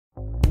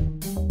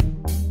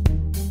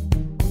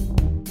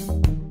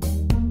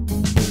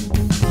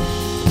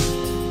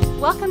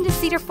Welcome to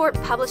Cedar Fort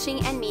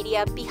Publishing and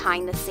Media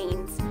Behind the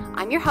Scenes.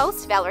 I'm your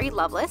host, Valerie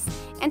Loveless,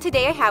 and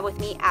today I have with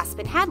me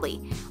Aspen Hadley,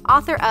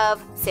 author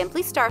of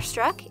Simply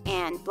Starstruck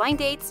and Blind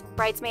Dates,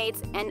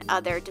 Bridesmaids, and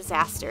Other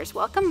Disasters.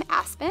 Welcome,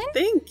 Aspen.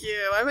 Thank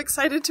you. I'm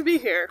excited to be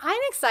here. I'm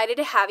excited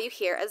to have you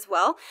here as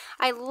well.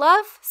 I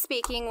love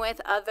speaking with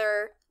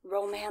other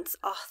romance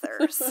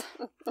authors.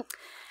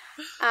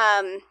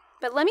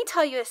 But let me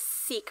tell you a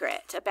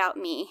secret about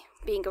me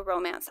being a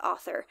romance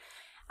author.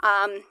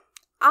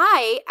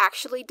 I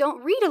actually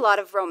don't read a lot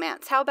of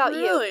romance. How about you?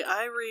 Really?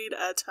 I read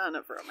a ton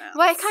of romance.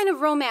 What kind of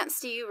romance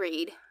do you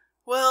read?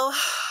 Well,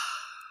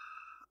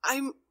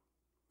 oh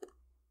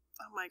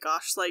my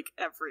gosh, like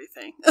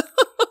everything.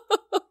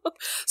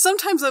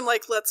 Sometimes I'm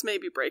like, let's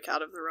maybe break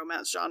out of the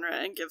romance genre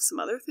and give some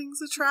other things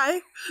a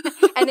try.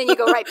 And then you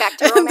go right back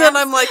to romance? And then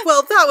I'm like,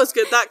 well, that was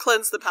good. That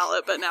cleansed the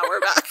palate, but now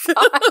we're back.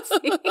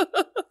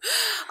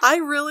 I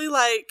really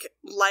like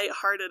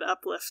lighthearted,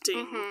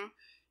 uplifting. Mm-hmm.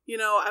 You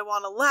know, I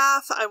want to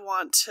laugh. I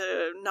want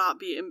to not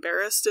be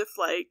embarrassed if,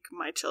 like,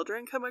 my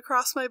children come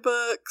across my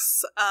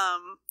books,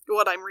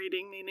 what I'm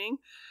reading, meaning.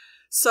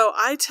 So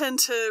I tend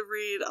to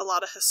read a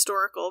lot of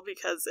historical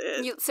because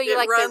you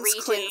like the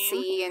Regency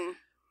clean. And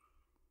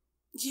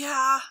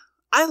yeah,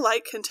 I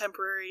like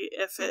contemporary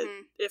if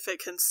it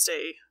can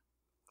stay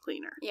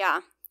cleaner.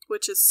 Yeah.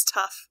 Which is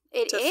tough to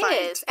find.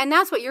 It is. And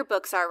that's what your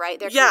books are, right?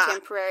 They're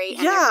contemporary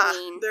and they're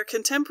clean. They're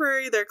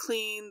contemporary, they're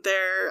clean,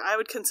 I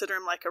would consider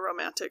them like a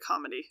romantic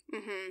comedy.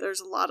 Mm-hmm. There's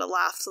a lot of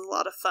laughs, a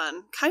lot of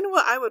fun. Kind of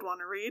what I would want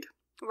to read.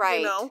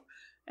 Right. You know?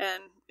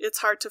 And it's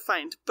hard to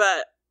find.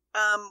 But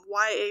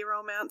YA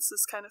romance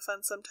is kind of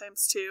fun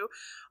sometimes too.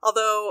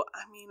 Although,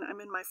 I mean, I'm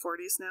in my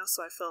 40s now,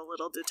 so I feel a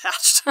little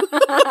detached.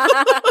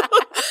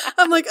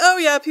 I'm like, oh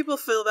yeah, people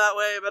feel that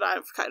way, but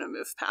I've kind of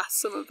moved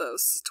past some of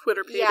those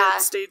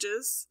Twitter-pated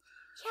stages.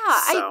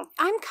 Yeah, so.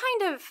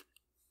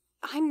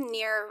 I'm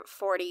near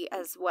 40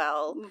 as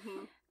well.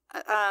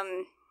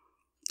 Mm-hmm.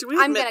 Do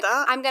we admit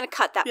that? I'm going to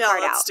cut that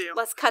part out. Do.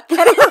 Let's cut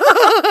that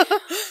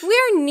out.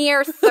 We're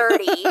near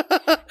 30.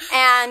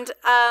 And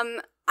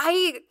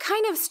I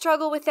kind of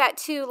struggle with that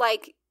too.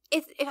 Like,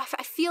 if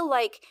I feel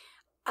like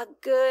a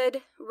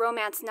good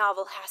romance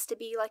novel has to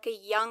be like a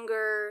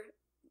younger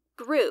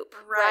group,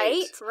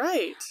 right?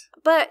 Right.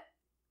 But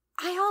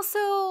I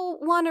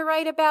also want to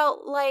write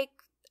about, like,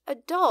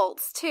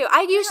 adults, too.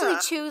 I usually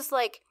choose,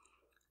 like,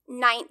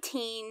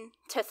 19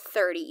 to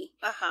 30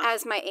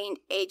 as my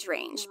age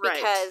range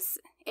because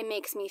it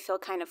makes me feel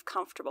kind of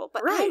comfortable.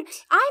 But I'm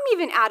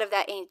even out of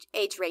that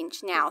age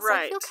range now, so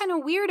I feel kind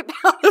of weird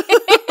about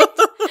it.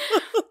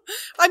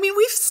 I mean,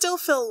 we still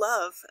feel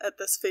love at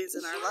this phase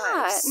in our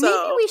lives. So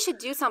maybe we should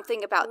do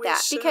something about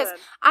that because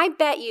I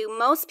bet you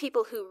most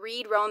people who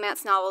read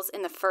romance novels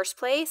in the first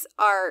place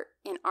are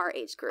in our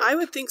age group. I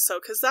would think so,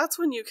 because that's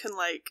when you can,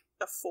 like,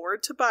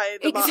 afford to buy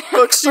the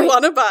books you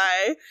want to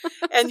buy,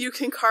 and you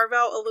can carve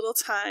out a little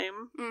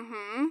time.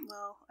 Mm-hmm.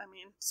 Well, I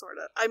mean, sort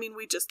of. I mean,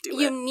 we just do it.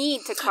 You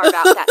need to carve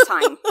out that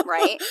time,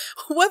 right?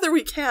 Whether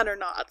we can or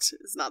not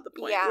is not the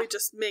point. Yeah. We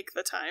just make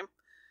the time.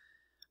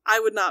 I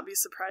would not be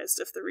surprised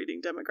if the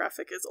reading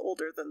demographic is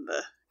older than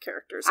the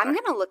characters are. I'm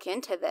going to look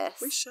into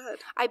this. We should.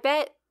 I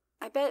bet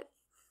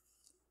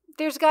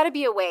there's got to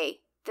be a way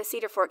the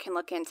Cedar Fort can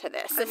look into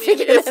this. I mean,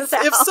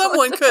 if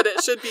someone could,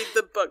 it should be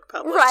the book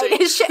publishing. Right,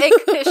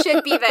 it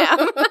should be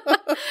them.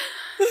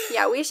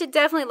 Yeah, we should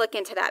definitely look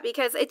into that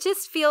because it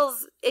just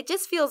feels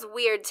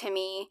weird to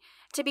me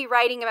to be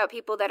writing about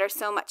people that are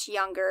so much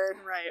younger.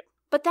 Right.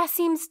 But that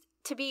seems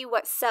to be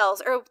what sells,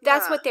 or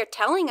that's what they're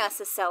telling us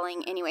is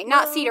selling anyway.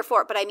 Not Cedar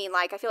Fort, but I mean,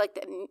 like, I feel like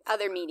the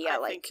other media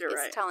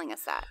is telling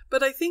us that.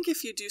 But I think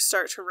if you do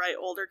start to write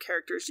older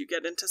characters, you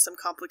get into some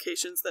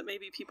complications that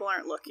maybe people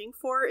aren't looking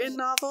for in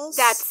novels.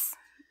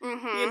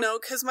 You know,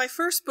 because my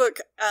first book,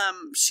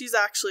 she's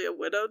actually a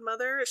widowed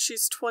mother.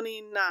 She's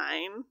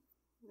 29.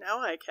 Now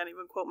I can't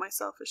even quote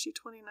myself. Is she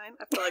 29?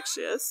 I feel like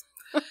she is.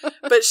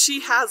 But she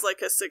has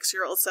like a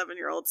 6-year-old,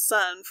 7-year-old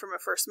son from a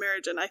first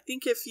marriage. And I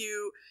think it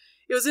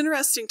was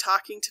interesting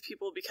talking to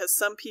people because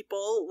some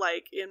people,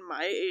 like in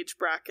my age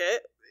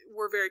bracket,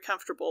 were very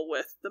comfortable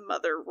with the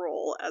mother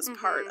role as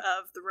part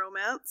of the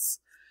romance.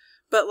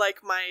 But like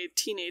my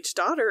teenage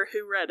daughter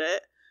who read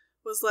it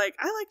was like,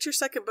 I liked your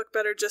second book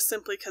better just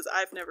simply because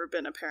I've never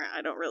been a parent.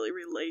 I don't really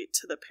relate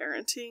to the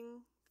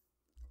parenting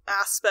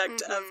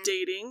aspect of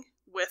dating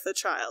with a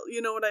child.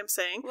 You know what I'm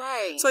saying?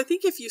 Right. So I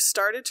think if you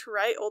started to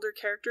write older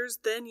characters,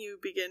 then you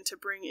begin to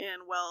bring in,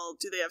 well,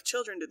 do they have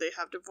children? Do they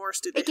have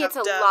divorce? Do they have death? It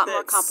gets a lot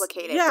more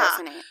complicated,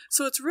 doesn't it?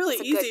 So it's really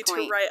easy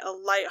to write a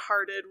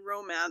lighthearted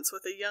romance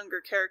with a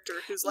younger character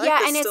whose life is still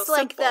simple. Yeah, and it's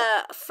like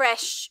the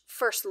fresh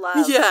first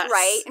love,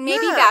 right? And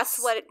maybe that's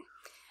what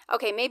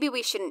maybe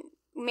we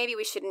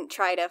shouldn't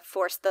try to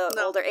force the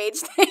older age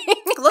thing.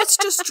 Let's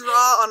just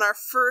draw on our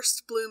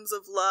first blooms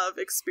of love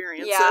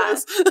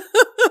experiences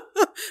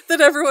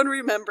that everyone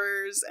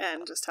remembers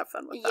and just have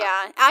fun with that.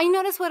 Yeah. I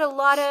notice what a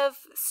lot of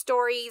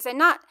stories, and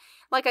not,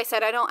 like I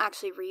said, I don't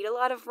actually read a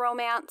lot of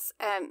romance.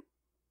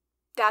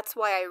 That's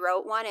why I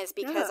wrote one, is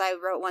because I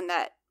wrote one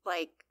that,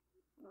 like,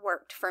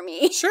 worked for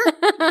me. Sure.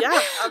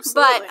 Yeah,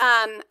 absolutely.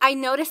 But I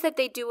noticed that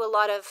they do a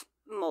lot of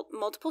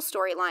multiple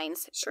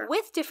storylines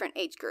with different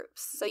age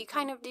groups. So you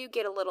kind of do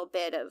get a little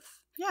bit of,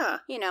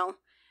 you know,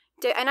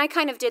 and I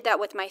kind of did that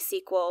with my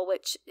sequel,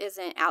 which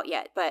isn't out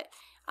yet, but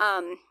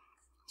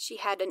she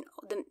had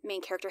the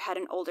main character had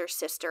an older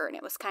sister, and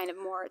it was kind of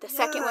more, the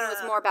second one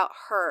was more about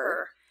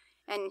her.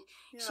 And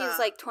she's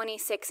like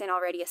 26 and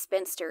already a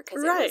spinster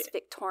because it was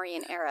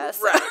Victorian era.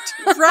 So.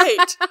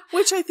 Right.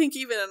 Which I think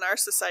even in our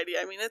society,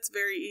 I mean, it's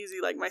very easy.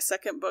 Like my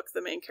second book,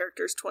 the main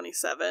character is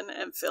 27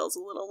 and feels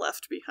a little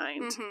left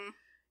behind. Mm-hmm.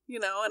 You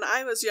know, and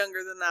I was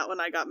younger than that when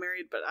I got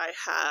married, but I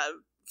have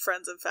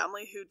friends and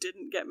family who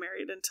didn't get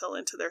married until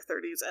into their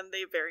 30s, and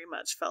they very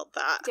much felt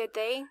that. Did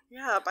they?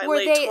 Yeah, by Were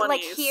late 20s. Were they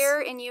like here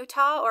in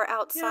Utah or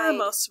outside? Yeah,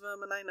 most of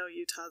them, and I know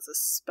Utah's a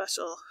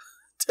special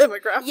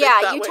demographic.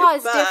 Yeah, Utah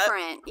is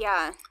different.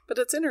 Yeah, but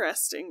it's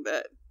interesting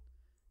that,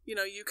 you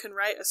know, you can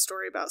write a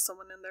story about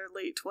someone in their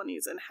late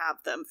 20s and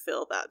have them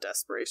feel that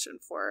desperation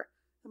for,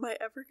 am I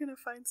ever going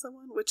to find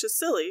someone? Which is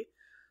silly.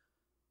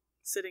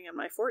 Sitting in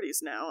my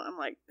 40s now, I'm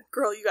like,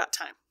 girl, you got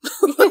time.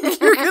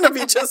 You're going to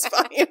be just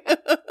fine.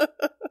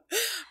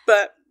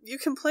 But you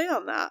can play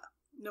on that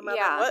no matter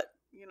what,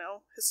 you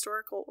know,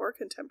 historical or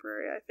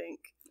contemporary, I think.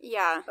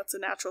 Yeah. That's a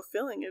natural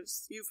feeling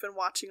is you've been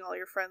watching all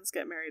your friends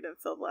get married and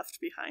feel left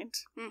behind.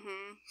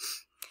 Mm-hmm.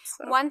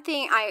 So. One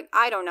thing,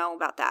 I don't know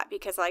about that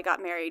because I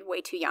got married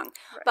way too young.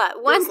 Right.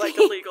 But one it was like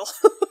illegal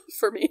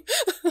for me.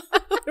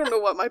 I don't know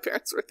what my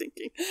parents were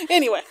thinking.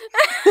 Anyway.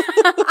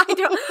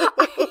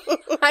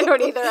 I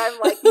don't either. I'm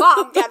like,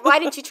 Mom, Dad, why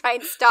did you try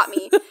and stop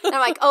me? And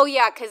I'm like, oh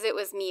yeah, because it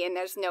was me and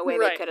there's no way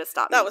they could have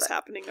stopped me. That was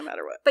happening no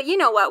matter what. But you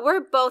know what?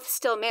 We're both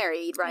still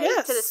married, right?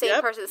 Yes, to the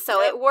same person.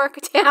 So it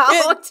worked out.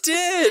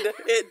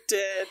 It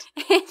did.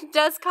 It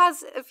does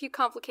cause a few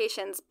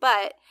complications,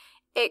 but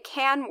it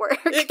can work.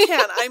 It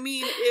can. I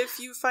mean, if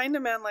you find a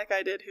man like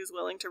I did who's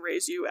willing to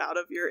raise you out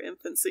of your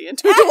infancy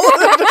into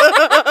adulthood.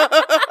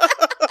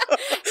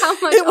 How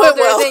much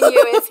older than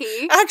you is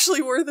he?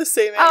 Actually, we're the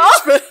same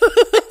age,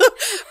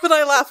 but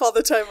I laugh all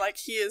the time. Like,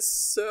 he is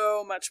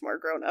so much more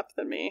grown up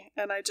than me.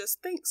 And I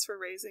just, thanks for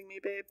raising me,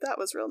 babe. That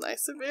was real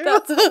nice of you.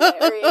 That's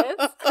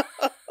hilarious.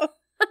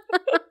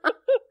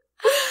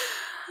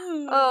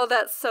 Oh,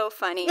 that's so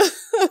funny.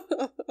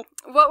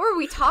 What were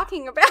we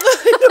talking about?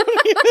 I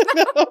don't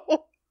even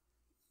know.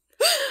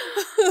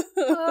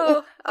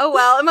 Oh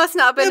well, it must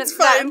not have been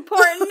that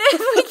important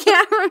if we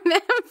can't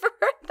remember.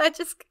 That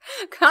just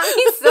got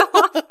me so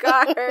off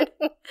guard.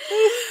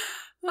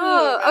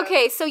 Oh,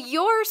 okay. So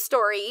your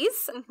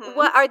stories,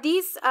 what are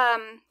these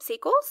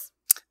sequels?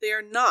 They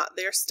are not.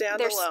 They are standalone.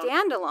 They're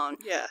standalone.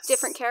 Yes.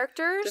 Different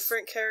characters?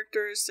 Different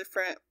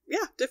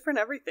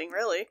everything,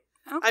 really.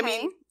 Okay. I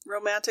mean,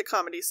 romantic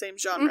comedy, same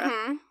genre,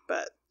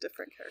 but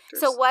different characters.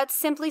 So what's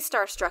Simply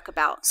Starstruck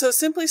about? So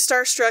Simply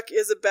Starstruck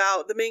is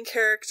about the main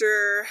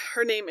character.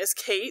 Her name is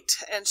Kate,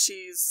 and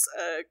she's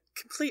a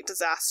complete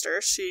disaster.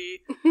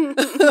 She,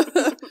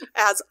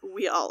 as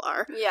we all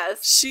are.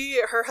 Yes.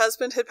 Her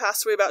husband had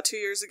passed away about 2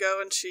 years ago,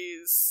 and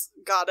she's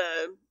got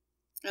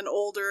an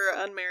older,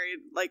 unmarried,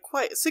 like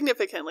quite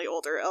significantly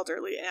older,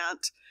 elderly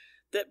aunt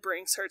that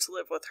brings her to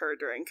live with her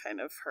during kind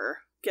of her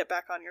get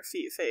back on your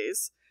feet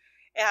phase.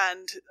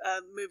 And a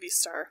movie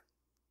star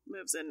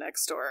moves in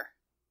next door,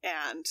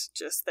 and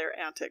just their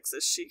antics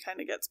as she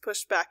kind of gets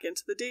pushed back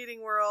into the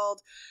dating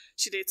world.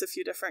 She dates a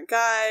few different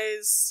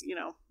guys. You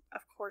know,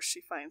 of course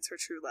she finds her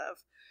true love.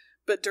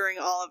 But during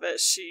all of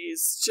it,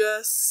 she's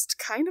just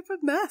kind of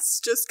a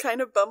mess, just kind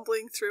of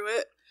bumbling through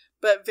it,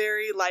 but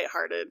very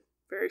lighthearted,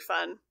 very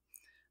fun.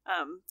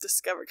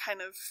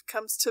 Kind of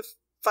comes to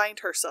find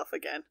herself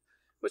again,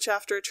 which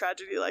after a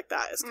tragedy like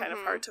that is kind of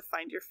hard to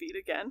find your feet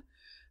again.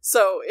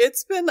 So it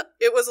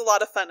was a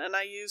lot of fun, and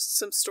I used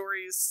some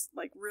stories,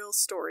 like real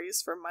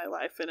stories from my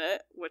life in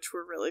it, which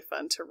were really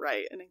fun to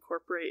write and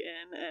incorporate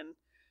in,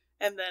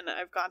 and then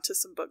I've gone to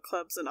some book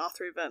clubs and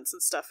author events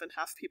and stuff and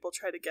have people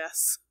try to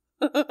guess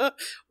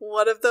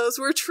what of those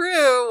were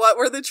true, what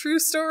were the true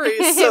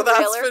stories, so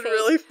that's been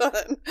really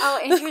fun. Oh,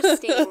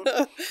 interesting.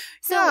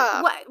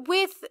 So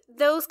with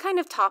those kind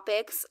of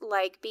topics,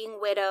 like being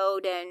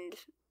widowed, and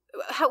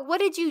what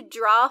did you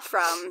draw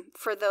from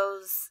for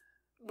those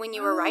when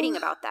you were writing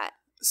about that?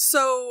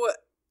 So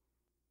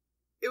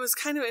it was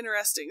kind of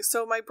interesting.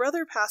 So my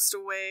brother passed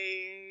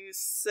away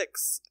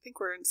 6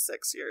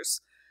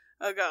 years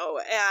ago,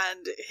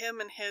 and him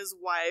and his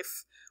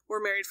wife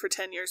were married for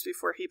 10 years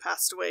before he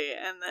passed away,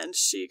 and then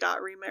she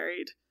got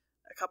remarried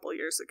a couple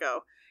years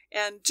ago.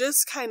 And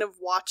just kind of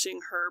watching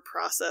her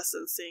process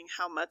and seeing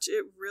how much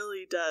it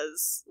really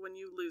does when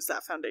you lose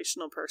that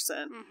foundational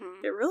person,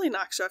 it really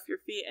knocks you off your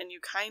feet, and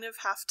you kind of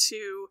have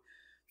to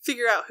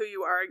figure out who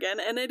you are again.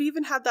 And it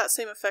even had that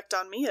same effect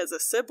on me as a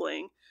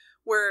sibling,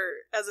 where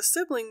as a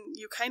sibling,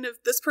 you kind of,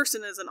 this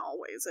person isn't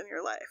always in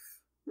your life,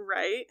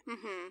 right?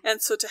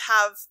 And so to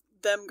have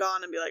them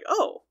gone and be like,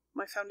 oh,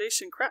 my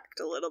foundation cracked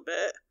a little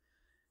bit.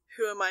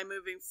 Who am I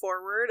moving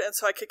forward? And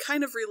so I could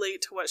kind of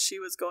relate to what she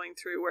was going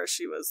through, where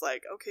she was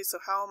like, okay, so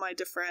how am I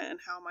different and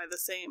how am I the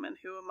same? And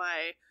who am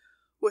I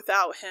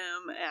without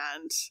him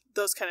and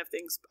those kind of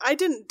things. I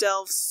didn't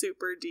delve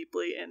super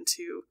deeply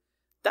into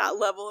that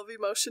level of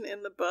emotion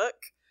in the book,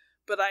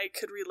 but I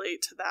could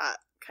relate to that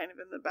kind of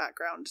in the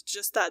background.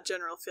 Just that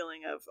general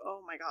feeling of,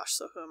 oh my gosh,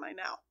 so who am I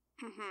now?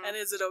 Mm-hmm. And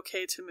is it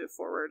okay to move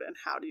forward? And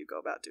how do you go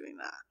about doing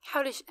that?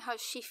 How does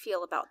she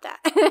feel about that?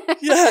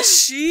 Yeah,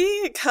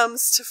 she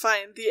comes to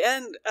find the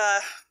end.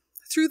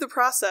 Through the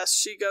process,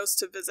 she goes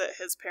to visit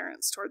his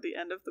parents toward the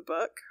end of the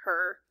book,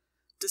 her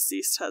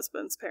deceased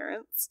husband's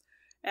parents.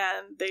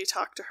 And they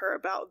talk to her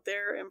about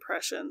their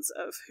impressions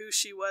of who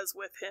she was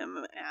with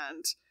him.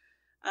 And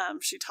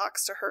she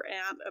talks to her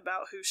aunt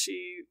about who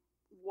she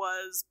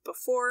was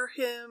before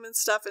him and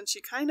stuff. And she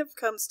kind of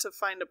comes to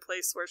find a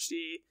place where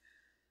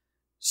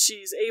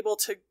she's able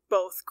to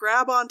both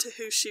grab onto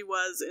who she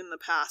was in the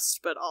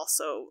past, but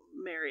also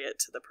marry it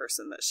to the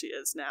person that she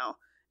is now,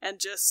 and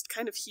just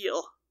kind of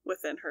heal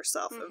within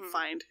herself and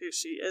find who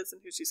she is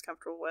and who she's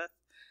comfortable with.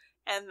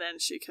 And then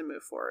she can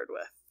move forward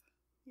with,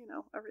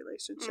 a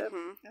relationship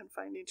and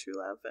finding true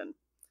love. And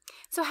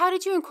so how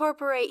did you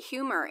incorporate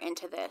humor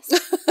into this?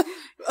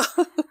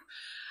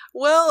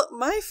 Well,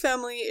 my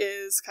family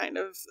is kind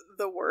of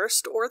the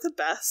worst or the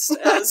best,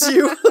 as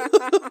you,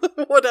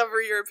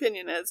 whatever your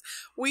opinion is.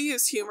 We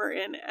use humor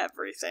in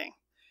everything.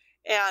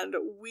 And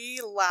we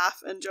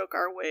laugh and joke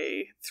our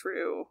way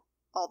through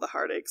all the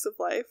heartaches of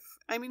life.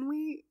 I mean,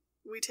 we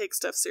take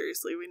stuff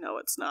seriously. We know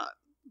it's not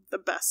the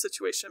best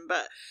situation,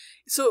 but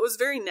so it was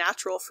very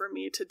natural for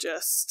me to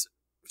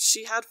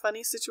she had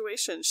funny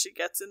situations. She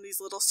gets in these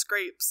little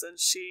scrapes, and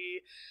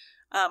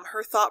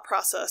her thought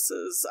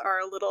processes are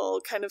a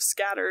little kind of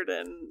scattered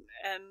and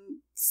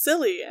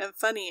silly and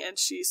funny, and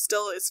she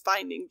still is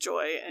finding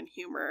joy and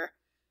humor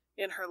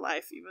in her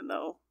life, even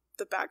though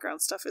the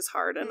background stuff is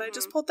hard. And I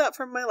just pulled that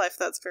from my life.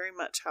 That's very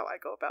much how I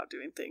go about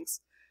doing things,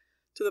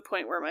 to the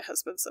point where my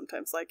husband's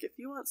sometimes like, if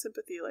you want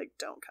sympathy, like,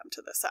 don't come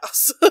to this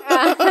house.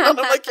 I'm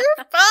like,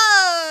 you're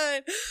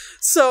fine.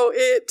 So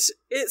it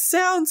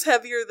sounds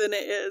heavier than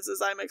it is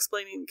as I'm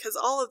explaining, because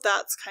all of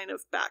that's kind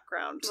of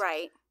background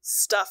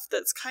stuff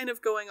that's kind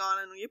of going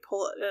on, and you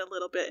pull it a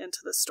little bit into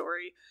the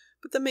story.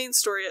 But the main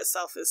story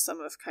itself is some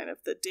of kind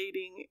of the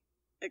dating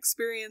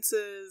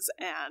experiences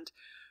and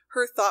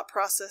her thought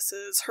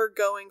processes, her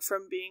going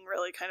from being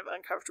really kind of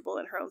uncomfortable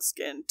in her own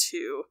skin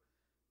to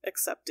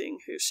accepting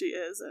who she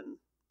is and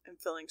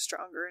feeling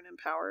stronger and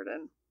empowered.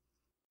 And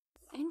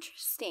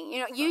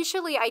interesting.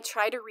 Usually I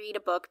try to read a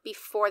book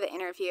before the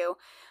interview,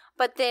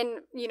 but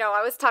then,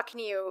 I was talking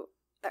to you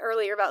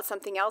earlier about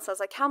something else. I was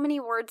like, how many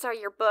words are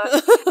your book?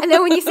 And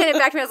then when you sent it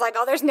back to me, I was like,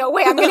 oh, there's no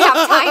way I'm going to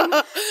have time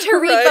to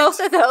read both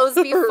of those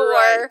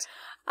before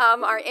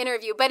our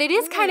interview. But it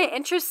is kind of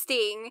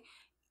interesting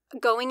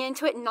going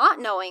into it not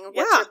knowing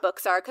what your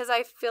books are, because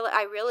I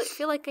really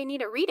feel like I need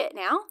to read it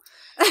now.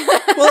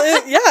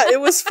 Well, it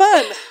was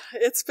fun.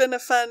 It's been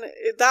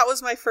that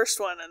was my first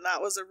one, and that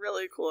was a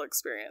really cool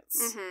experience.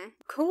 Mm-hmm.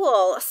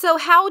 Cool. So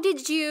how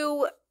did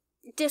you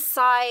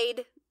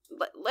decide,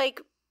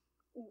 like,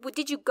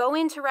 did you go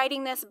into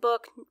writing this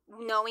book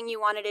knowing you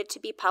wanted it to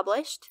be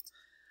published?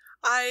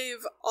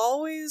 I've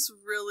always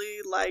really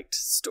liked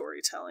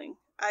storytelling.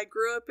 I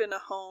grew up in a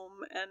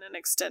home and an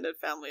extended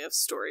family of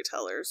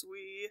storytellers.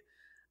 We,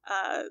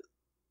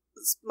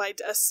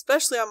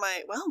 especially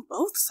on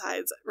both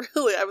sides,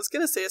 really. I was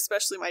going to say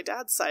especially my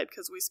dad's side,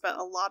 because we spent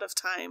a lot of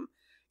time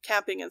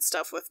camping and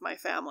stuff with my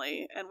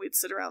family, and we'd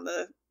sit around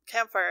the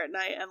campfire at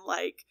night and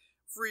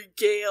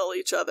regale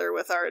each other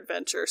with our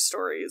adventure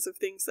stories of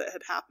things that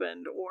had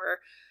happened,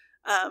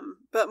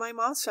 but my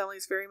mom's family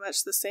is very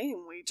much the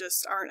same. We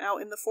just aren't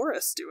out in the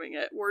forest doing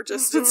it. We're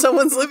just in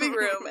someone's living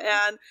room.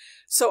 And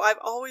so I've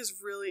always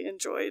really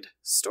enjoyed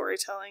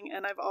storytelling,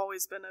 and I've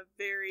always been a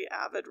very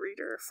avid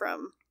reader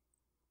from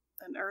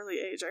an early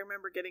age. I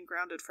remember getting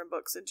grounded from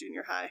books in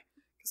junior high,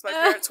 because my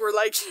parents were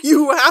like,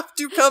 you have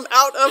to come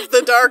out of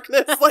the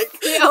darkness. Like,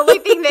 the only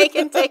thing they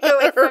can take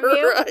away from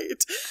you.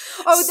 Right.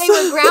 Oh, they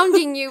were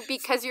grounding you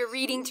because you're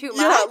reading too much?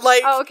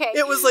 Yeah, okay.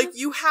 It was like,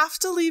 you have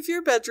to leave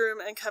your bedroom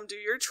and come do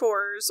your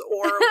chores,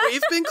 or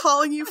we've been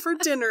calling you for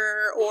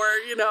dinner, or,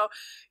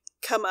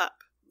 come up.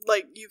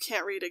 Like, you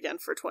can't read again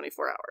for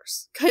 24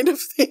 hours kind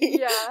of thing.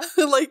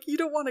 Yeah. Like, you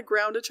don't want to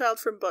ground a child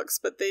from books,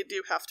 but they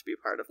do have to be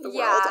part of the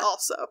world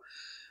also.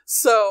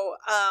 So,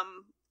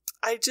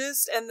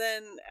 and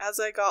then as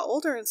I got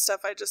older and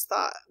stuff, I just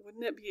thought,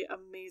 wouldn't it be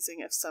amazing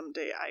if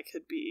someday I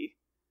could be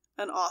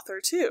an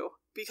author too?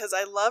 Because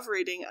I love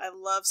reading. I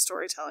love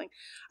storytelling.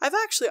 I've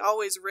actually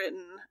always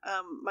written.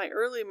 My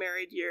early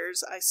married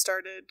years, I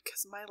started,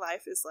 because my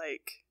life is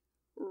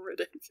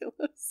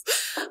ridiculous.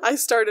 I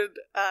started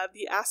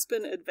the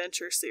Aspen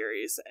adventure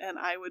series, and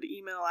I would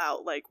email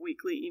out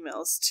weekly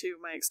emails to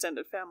my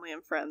extended family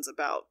and friends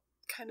about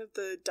kind of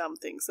the dumb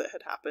things that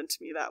had happened to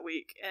me that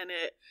week, and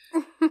it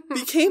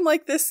became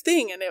this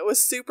thing, and it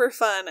was super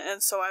fun.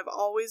 And so I've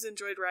always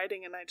enjoyed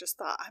writing, and I just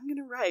thought, I'm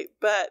gonna write.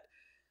 But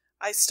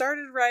I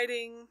started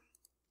writing.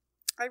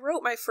 I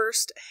wrote my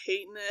first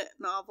Hatin' It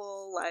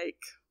novel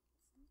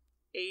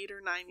 8 or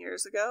 9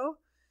 years ago,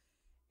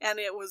 and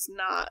it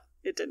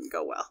didn't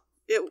go well.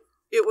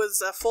 it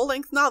was a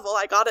full-length novel.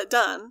 I got it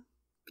done,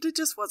 but it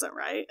just wasn't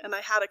right. And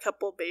I had a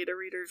couple beta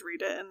readers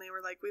read it, and they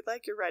were like, we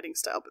like your writing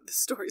style, but this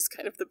story's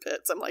kind of the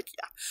pits. I'm like,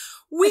 yeah,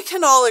 we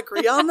can all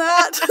agree on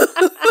that.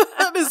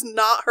 That is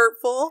not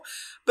hurtful,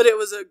 but it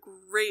was a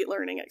great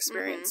learning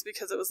experience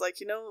because it was like,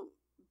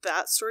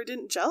 that story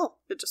didn't gel.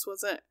 It just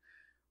wasn't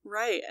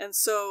right. And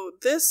so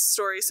this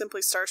story,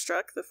 Simply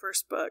Starstruck, the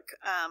first book,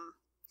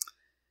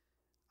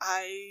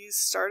 I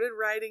started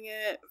writing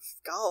it,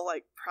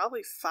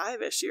 probably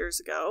 5-ish years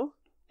ago.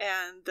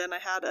 And then I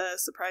had a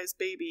surprise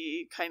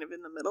baby kind of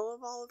in the middle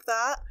of all of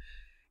that.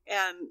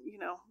 And,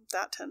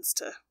 that tends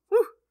to,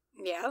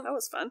 yeah, that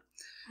was fun.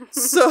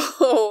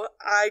 So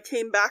I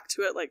came back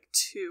to it like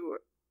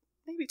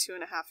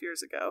 2.5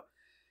 years ago.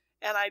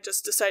 And I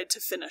just decided to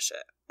finish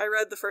it. I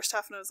read the first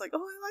half and I was like,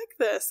 oh, I like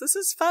this. This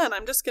is fun.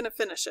 I'm just going to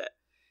finish it.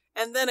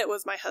 And then it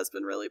was my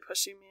husband really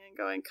pushing me and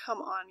going, come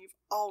on, you've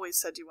always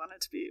said you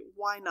wanted to be.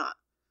 Why not?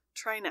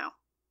 Try now.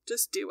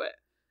 Just do it.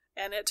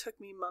 And it took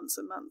me months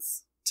and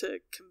months to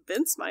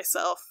convince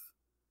myself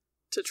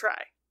to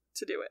try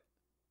to do it.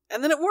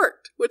 And then it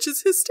worked, which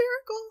is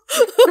hysterical.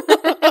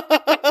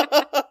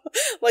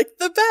 Like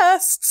the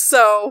best.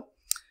 So,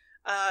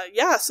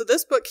 so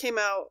this book came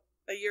out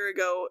a year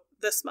ago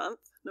this month,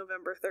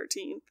 November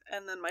 13th.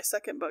 And then my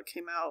second book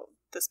came out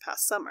this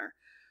past summer.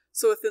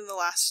 So within the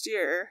last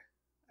year,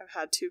 I've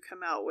had 2 come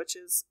out, which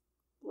is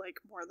like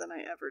more than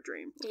I ever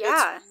dreamed.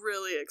 Yeah. It's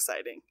really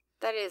exciting.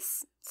 That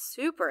is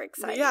super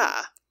exciting.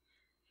 Yeah.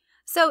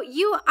 So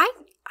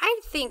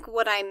I think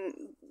what I'm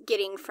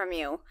getting from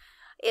you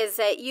is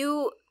that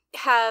you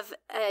have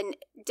a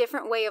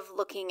different way of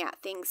looking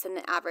at things than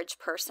the average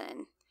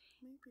person.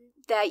 Maybe.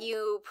 That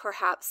you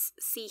perhaps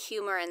see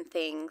humor in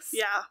things.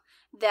 Yeah.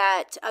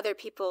 That other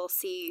people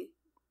see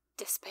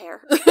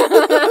despair.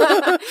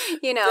 Yeah,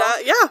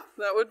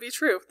 that would be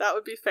true. That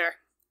would be fair.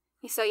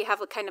 So you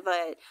have a kind of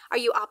are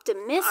you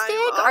optimistic?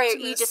 Or are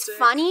you just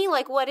funny?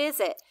 Like, what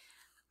is it?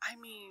 I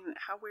mean,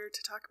 how weird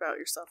to talk about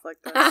yourself like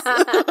this.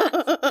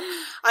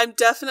 I'm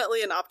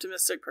definitely an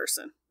optimistic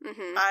person.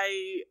 Mm-hmm.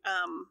 I,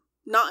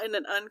 not in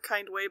an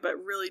unkind way, but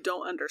really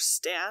don't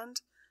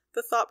understand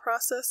the thought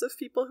process of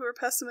people who are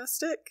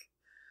pessimistic.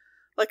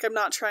 Like,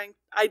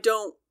 I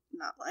don't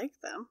not like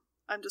them.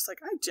 I'm just like,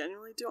 I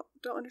genuinely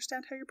don't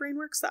understand how your brain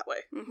works that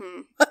way.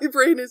 Mm-hmm. My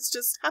brain is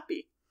just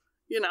happy,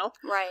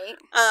 Right.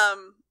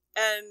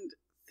 And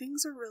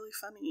things are really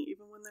funny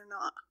even when they're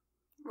not.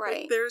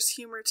 Right. Like, there's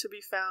humor to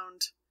be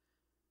found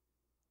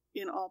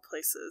in all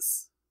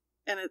places,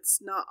 and it's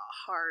not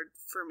hard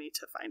for me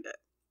to find it.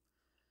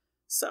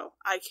 So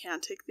I can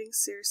take things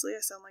seriously.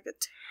 I sound like a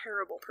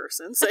terrible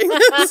person saying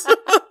this.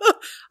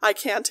 I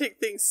can take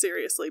things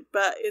seriously,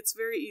 but it's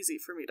very easy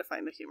for me to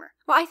find the humor.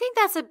 Well, I think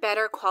that's a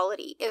better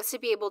quality, is to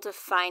be able to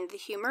find the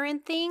humor in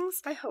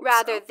things I hope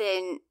rather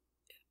than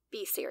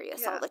be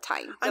serious all the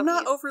time. I'm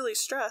not overly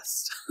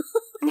stressed.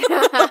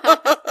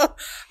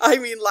 I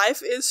mean,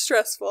 life is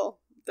stressful.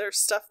 There's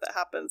stuff that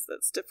happens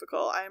that's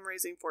difficult. I am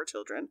raising 4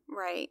 children.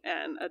 Right.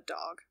 And a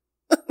dog.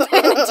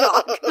 And a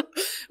dog.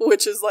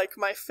 Which is like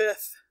my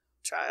 5th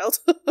child.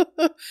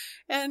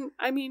 And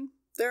I mean,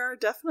 there are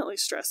definitely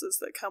stresses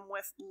that come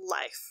with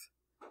life.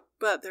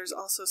 But there's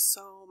also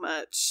so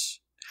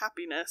much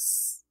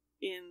happiness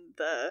in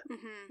the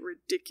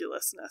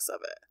ridiculously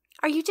of it.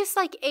 Are you just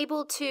like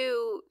able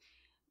to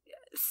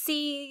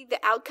see the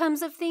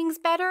outcomes of things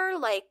better?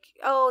 Like,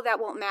 oh, that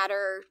won't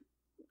matter.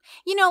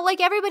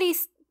 Like everybody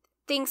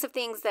thinks of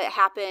things that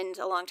happened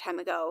a long time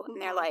ago,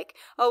 and they're like,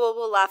 oh, well,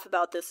 we'll laugh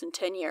about this in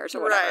 10 years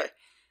or whatever. Right.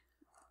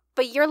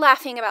 But you're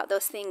laughing about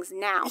those things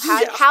now.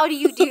 How do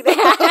you do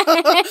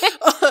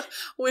that?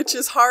 Which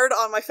is hard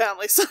on my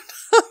family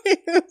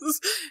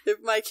sometimes. If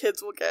my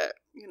kids will get,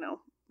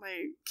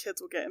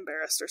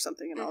 embarrassed or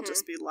something, and I'll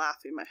just be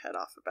laughing my head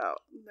off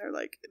about. And they're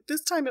like,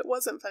 this time it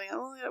wasn't funny.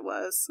 Oh, it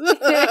was.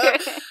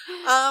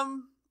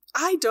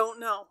 I don't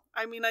know.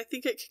 I mean, I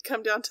think it could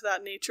come down to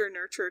that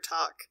nature-nurture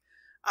talk.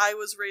 I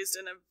was raised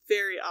in a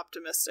very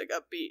optimistic,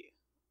 upbeat,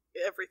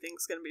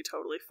 everything's going to be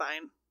totally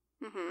fine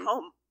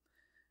home.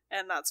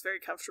 And that's very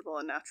comfortable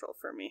and natural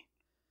for me.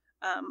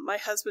 My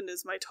husband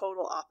is my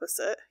total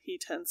opposite. He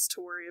tends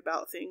to worry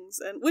about things,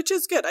 which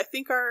is good. I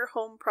think our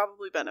home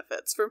probably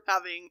benefits from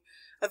having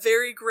a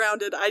very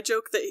grounded, I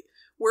joke that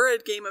we're a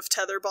game of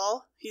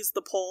tetherball. He's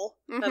the pole,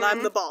 and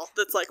I'm the ball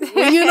that's like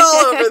winging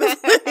all over the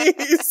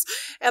place.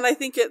 And I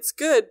think it's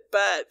good,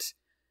 but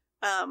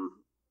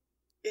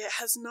it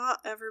has not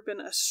ever been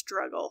a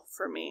struggle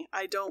for me.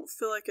 I don't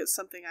feel like it's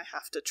something I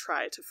have to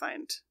try to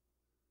find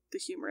the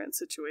humor in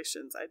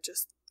situations. I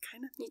just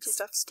kind of think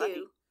stuff's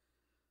funny.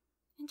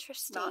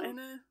 Interesting.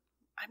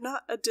 I'm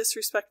not a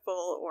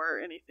disrespectful or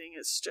anything.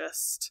 It's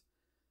just,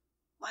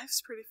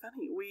 life's pretty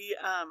funny.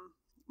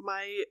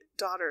 My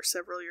daughter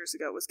several years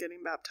ago was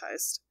getting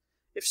baptized.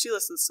 If she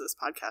listens to this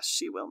podcast,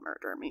 she will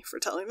murder me for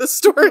telling this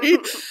story.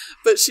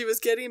 But she was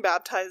getting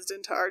baptized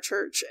into our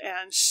church,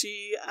 and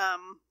she,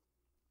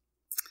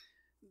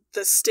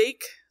 the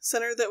stake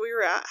center that we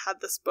were at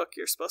had this book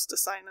you're supposed to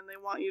sign, and they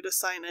want you to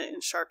sign it in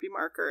Sharpie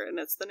marker, and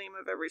it's the name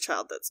of every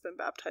child that's been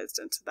baptized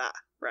into that,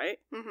 right?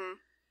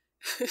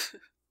 Mm-hmm.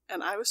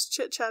 And I was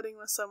chit-chatting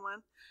with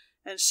someone,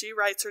 and she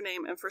writes her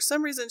name, and for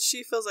some reason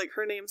she feels like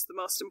her name's the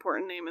most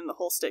important name in the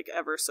whole stake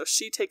ever, so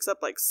she takes up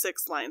like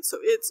 6 lines, so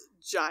it's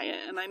giant.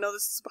 And I know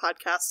this is a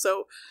podcast,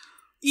 so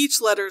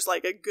each letter's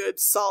like a good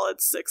solid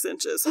 6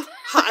 inches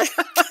high.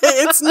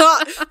 It's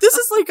not, this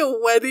is like a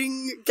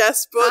wedding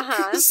guest book.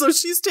 So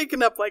she's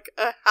taken up like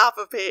a half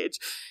a page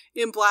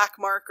in black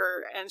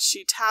marker, and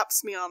she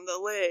taps me on the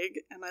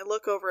leg, and I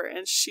look over,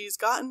 and she's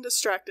gotten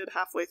distracted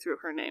halfway through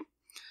her name.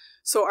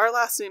 So our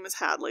last name is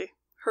Hadley.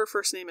 Her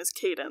first name is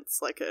Cadence,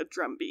 like a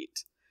drum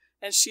beat.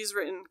 And she's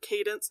written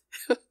Cadence.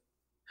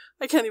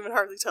 I can't even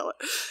hardly tell it.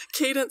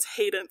 Cadence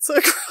Hadence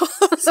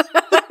across.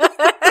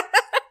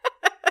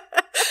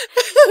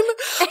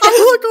 I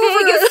look over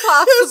big as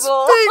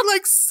possible. This big,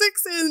 like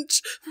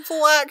 6-inch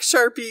black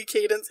Sharpie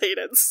Cadence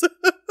Hadence.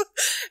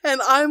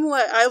 And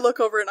I look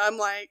over and I'm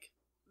like,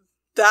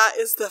 that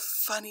is the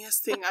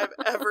funniest thing I've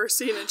ever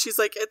seen. And she's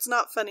like, it's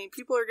not funny.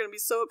 People are going to be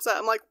so upset.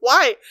 I'm like,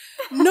 why?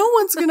 No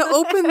one's going to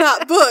open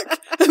that book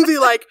and be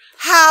like,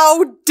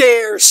 how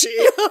dare she?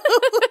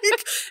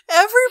 Like,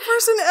 every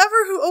person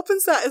ever who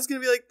opens that is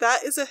going to be like,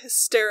 that is a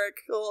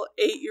hysterical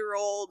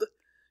 8-year-old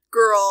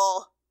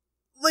girl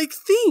like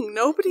thing.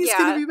 Nobody's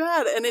going to be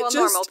mad. And it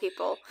normal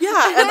people.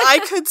 Yeah. And I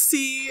could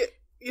see,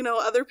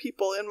 other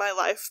people in my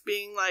life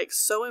being like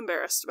so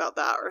embarrassed about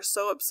that, or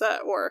so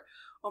upset, or,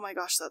 oh my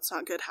gosh, that's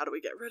not good. How do we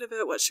get rid of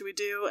it? What should we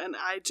do? And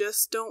I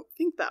just don't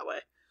think that way.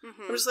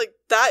 Mm-hmm. I'm just like,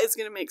 that is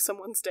going to make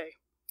someone's day.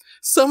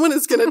 Someone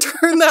is going to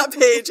turn that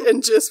page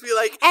and just be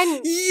like,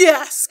 and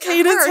yes,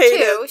 Cadence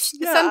Hayden.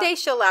 Yeah. Someday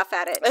she'll laugh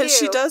at it, too. And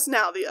she does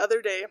now. The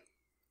other day,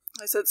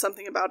 I said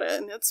something about it,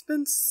 and it's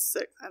been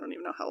 6, I don't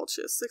even know how old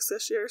she is,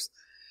 6-ish years.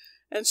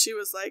 And she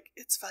was like,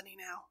 it's funny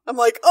now. I'm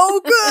like,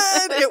 oh,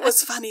 good. It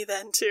was funny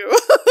then, too.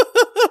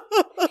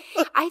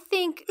 I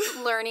think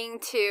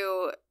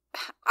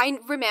I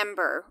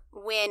remember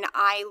when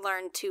I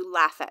learned to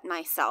laugh at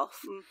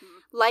myself.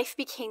 Mm-hmm. Life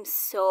became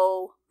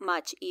so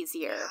much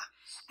easier. Yeah.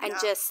 And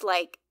just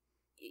like,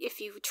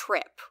 if you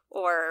trip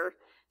or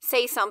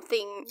say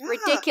something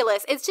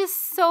ridiculous, it's just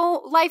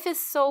life is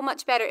so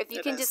much better if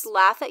you can just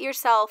laugh at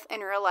yourself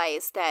and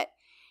realize that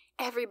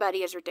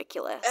everybody is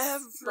ridiculous.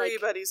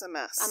 Everybody's a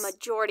mess. A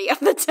majority of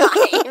the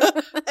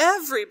time.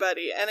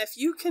 Everybody. And if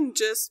you can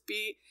just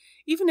be,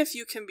 even if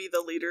you can be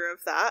the leader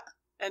of that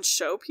and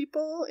show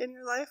people in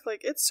your life,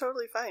 like, it's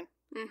totally fine.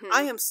 Mm-hmm.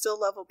 I am still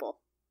lovable.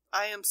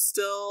 I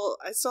still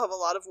have a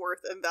lot of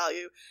worth and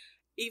value,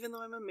 even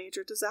though I'm a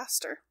major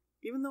disaster.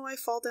 Even though I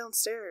fall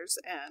downstairs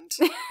and,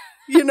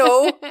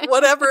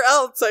 whatever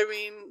else. I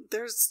mean,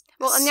 there's...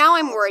 Well, now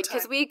I'm worried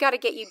because we got to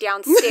get you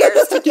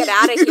downstairs to get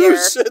out of here.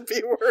 You should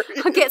be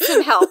worried. I'll get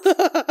some help.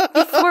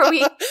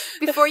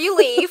 Before you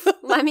leave,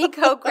 let me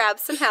go grab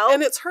some help.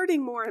 And it's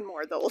hurting more and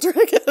more the older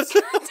I get.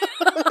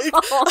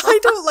 I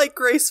don't,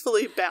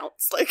 gracefully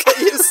bounce like I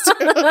used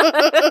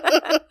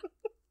to.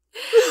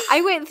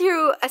 I went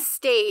through a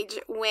stage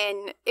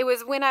when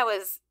I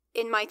was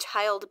in my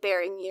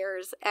childbearing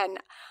years, and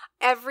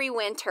every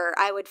winter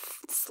I would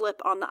slip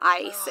on the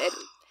ice. It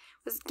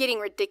was getting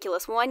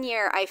ridiculous. One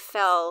year I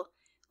fell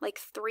like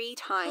 3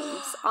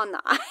 times on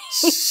the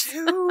ice.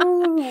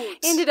 Shoot.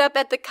 Ended up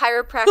at the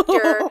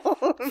chiropractor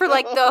for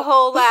like the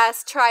whole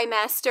last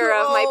trimester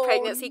of my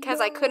pregnancy because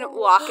I couldn't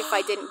walk if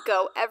I didn't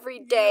go every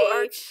day.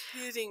 You are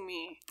kidding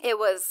me.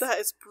 That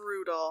is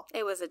brutal.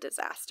 It was a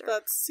disaster.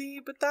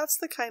 But that's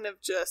the kind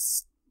of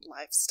just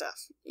life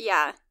stuff.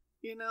 Yeah.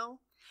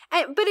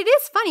 But it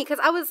is funny because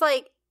I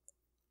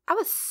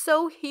was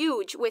so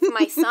huge with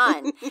my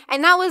son.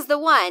 And that was the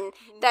one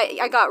that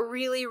I got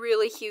really,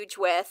 really huge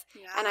with.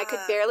 Yeah. And I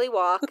could barely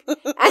walk. And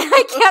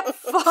I kept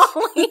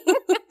falling.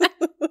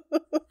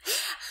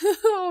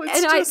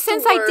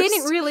 Since I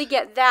didn't really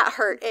get that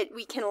hurt,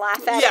 we can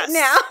laugh at it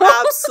now.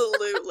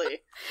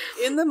 Absolutely.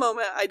 In the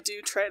moment, I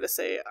do try to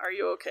say, are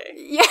you okay?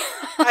 Yeah.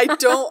 I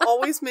don't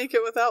always make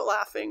it without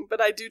laughing,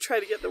 but I do try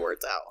to get the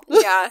words out.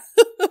 Yeah.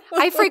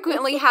 I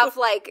frequently have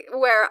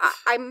where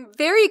I'm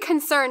very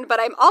concerned, but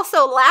I'm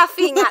also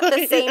laughing at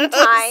the same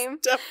time.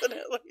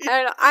 Definitely.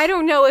 And I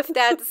don't know if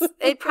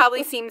it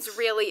probably seems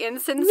really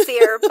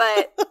insincere,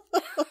 but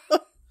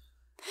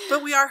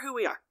we are who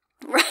we are.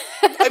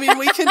 I mean,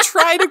 we can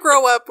try to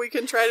grow up, we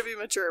can try to be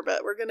mature,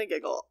 but we're going to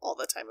giggle all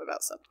the time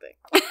about something.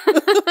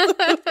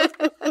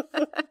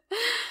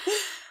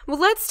 Well,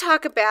 let's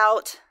talk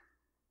about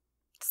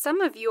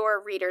some of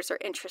your readers are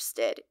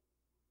interested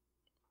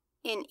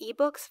in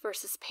ebooks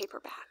versus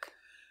paperback.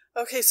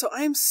 Okay, so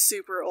I'm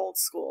super old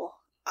school.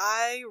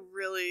 I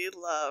really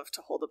love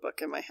to hold a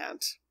book in my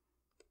hand.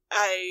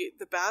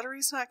 The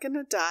battery's not going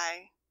to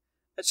die.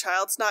 A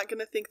child's not going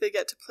to think they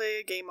get to play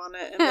a game on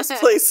it and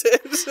misplace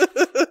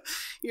it.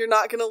 You're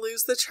not going to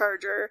lose the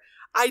charger.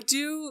 I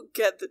do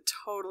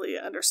totally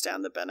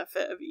understand the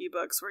benefit of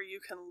ebooks where you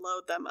can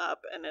load them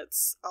up and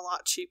it's a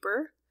lot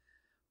cheaper.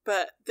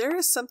 But there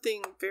is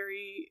something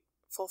very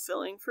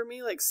fulfilling for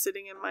me, like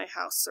sitting in my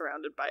house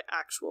surrounded by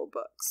actual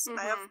books.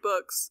 I have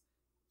books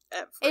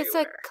everywhere. It's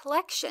a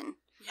collection.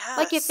 Yes.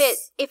 Like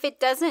if it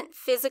doesn't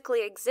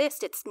physically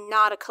exist, it's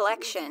not a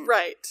collection.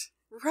 Right.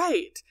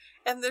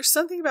 And there's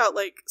something about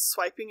like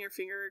swiping your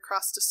finger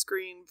across the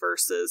screen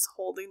versus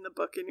holding the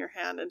book in your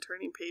hand and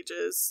turning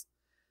pages.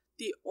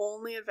 The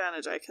only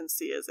advantage I can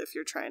see is if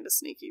you're trying to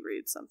sneaky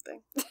read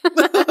something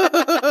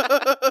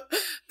that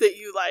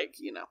you like,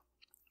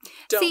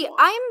 don't see,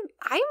 want.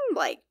 I'm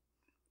like,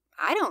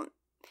 I don't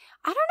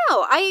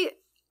know.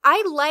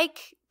 I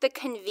like the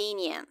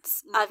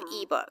convenience of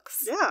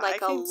ebooks. Yeah, like I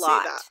can a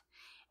lot. see that.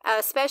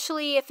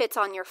 Especially if it's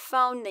on your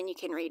phone, then you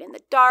can read in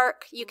the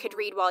dark. You could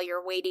read while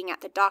you're waiting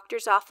at the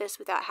doctor's office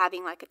without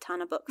having like a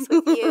ton of books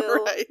with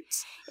you. Right.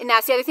 And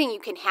that's the other thing. You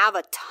can have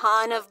a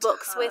ton of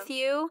books with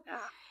you.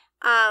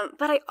 Yeah.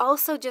 But I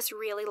also just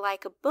really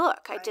like a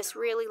book. I just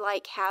really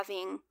like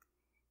having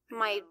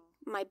my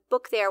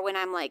book there when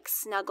I'm like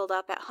snuggled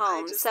up at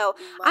home. So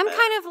I'm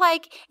kind of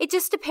like, it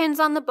just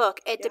depends on the book.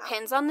 It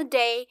depends on the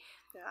day.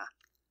 Yeah.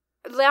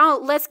 Now,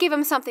 let's give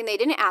them something they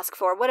didn't ask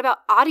for. What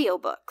about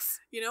audiobooks?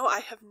 I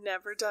have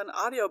never done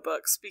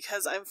audiobooks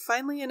because I'm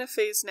finally in a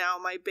phase now.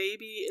 My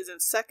baby is in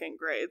 2nd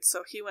grade,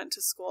 so he went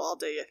to school all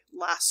day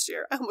last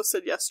year. I almost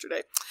said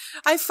yesterday.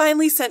 I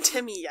finally sent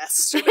him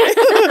yesterday.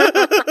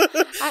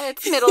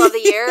 It's middle of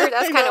the year.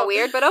 That's kind of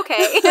weird, but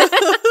okay.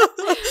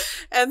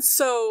 And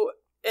so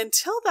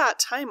until that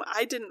time,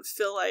 I didn't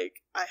feel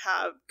like I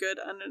have good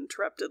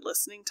uninterrupted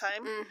listening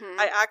time.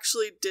 I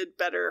actually did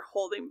better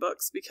holding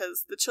books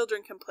because the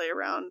children can play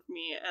around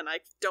me and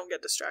I don't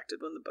get distracted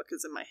when the book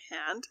is in my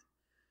hand,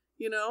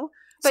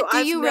 But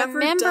do you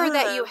remember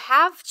that you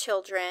have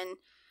children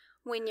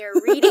when you're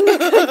reading a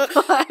good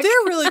book?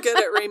 They're really good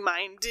at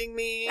reminding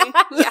me.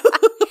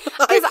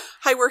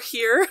 Hi, we're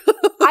here.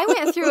 I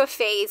went through a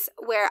phase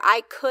where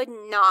I could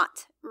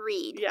not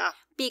read. Yeah.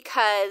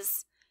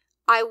 Because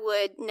I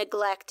would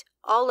neglect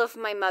all of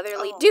my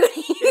motherly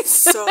duties. It's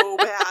so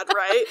bad,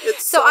 right?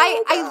 It's so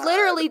bad. I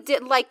literally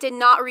did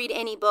not read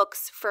any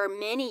books for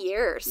many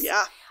years.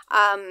 Yeah.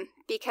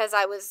 Because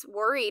I was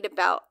worried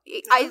about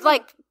I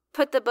like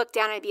put the book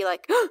down and I'd be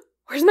like, oh,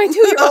 where's my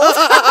 2-year-old?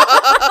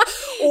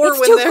 Or it's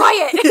when too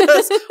quiet.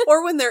 Yes.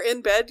 Or when they're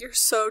in bed, you're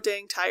so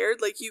dang tired,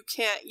 like you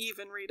can't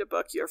even read a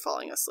book, you're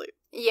falling asleep.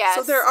 Yes.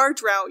 So there are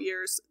drought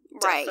years,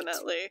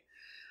 definitely.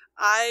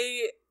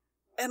 Right.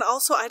 And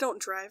also, I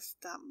don't drive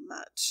that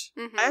much.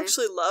 I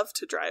actually love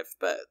to drive,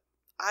 but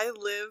I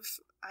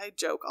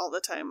joke all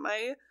the time.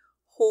 My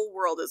whole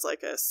world is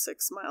like a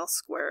 6-mile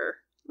square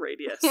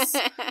radius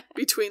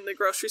between the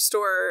grocery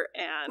store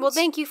and well,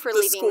 thank you for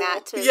leaving school.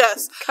 that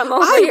to come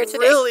over here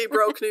today. I really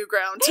broke new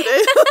ground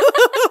today.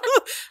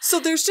 So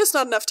there's just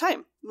not enough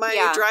time.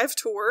 My drive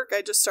to work,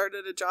 I just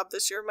started a job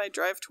this year. My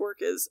drive to work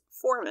is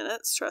 4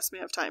 minutes. Trust me,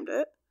 I've timed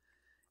it.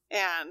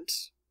 And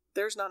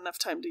there's not enough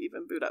time to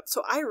even boot up.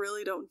 So I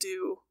really don't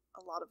do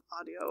a lot of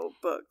audio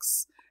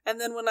books.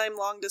 And then when I'm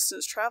long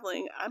distance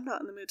traveling, I'm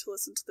not in the mood to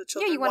listen to the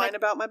children whine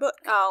about my book.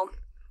 Oh,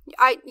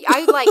 I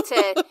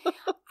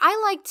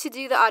like to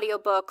do the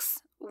audiobooks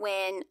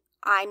when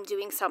I'm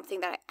doing something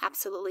that I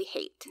absolutely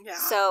hate. Yeah.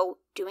 So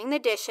doing the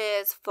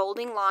dishes,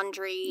 folding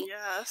laundry.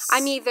 Yes.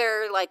 I'm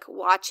either like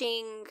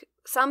watching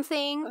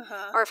something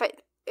or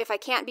if I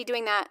can't be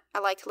doing that, I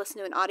like to listen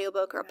to an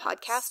audiobook or a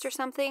podcast or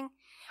something.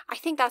 I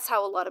think that's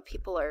how a lot of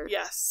people are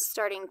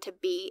starting to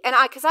be. And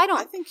I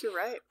think you're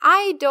right.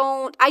 I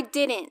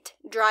didn't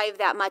drive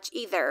that much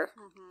either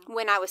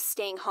when I was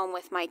staying home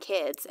with my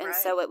kids. And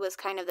so it was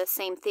kind of the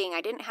same thing.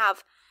 I didn't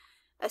have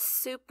a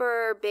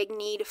super big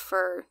need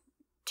for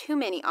too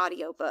many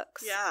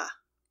audiobooks. Yeah.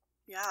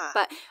 Yeah.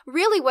 But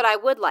really what I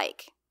would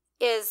like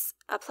is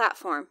a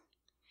platform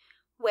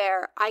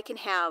where I can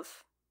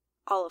have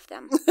all of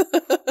them.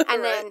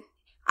 And then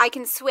I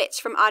can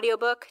switch from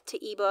audiobook to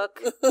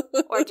ebook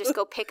or just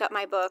go pick up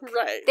my book.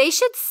 Right. They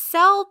should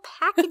sell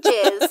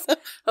packages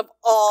of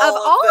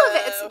all of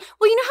it.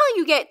 Well, you know how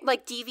you get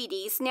like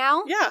DVDs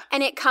now? Yeah.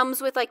 And it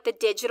comes with like the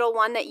digital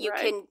one that you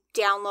can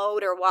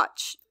download or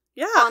watch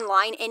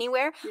online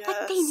anywhere. Yes.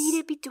 Like they need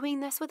to be doing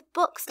this with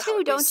books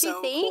too, don't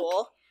you think?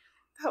 Cool.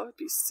 That would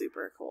be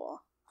super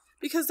cool.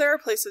 Because there are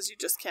places you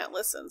just can't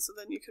listen, so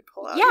then you could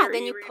pull out your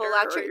then you e-reader pull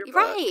out your book.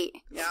 Right.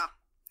 Yeah.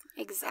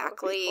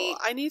 Exactly. Cool.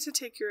 I need to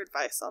take your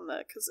advice on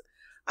that because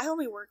I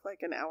only work like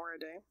an hour a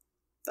day.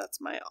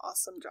 That's my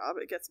awesome job.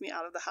 It gets me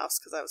out of the house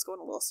because I was going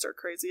a little stir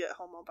crazy at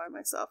home all by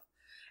myself.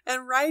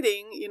 And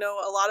writing,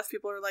 a lot of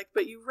people are like,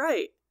 but you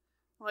write.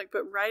 I'm like,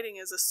 but writing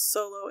is a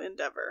solo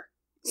endeavor.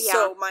 Yeah.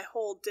 So my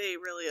whole day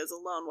really is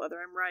alone, whether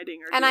I'm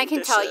writing or doing And I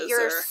can tell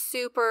you're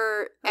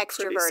super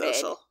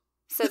extroverted.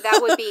 So that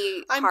would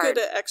be I'm hard.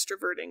 good at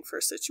extroverting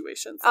for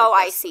situations like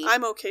I this. see.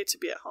 I'm okay to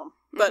be at home,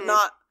 but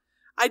not...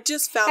 I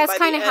just found that's by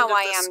kind the of end how of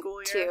I the am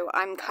school year, too.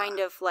 I'm kind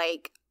of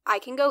like I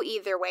can go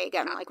either way.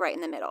 Again, like right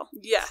in the middle.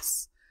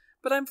 Yes,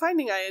 but I'm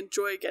finding I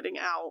enjoy getting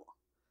out.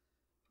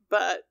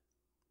 But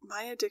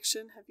my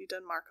addiction. Have you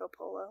done Marco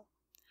Polo?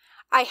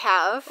 I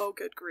have. Oh,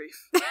 good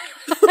grief.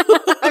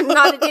 I'm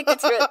not addicted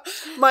to it.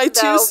 My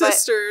two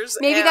sisters.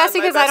 Maybe that's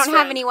because I don't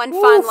have anyone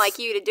fun like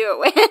you to do it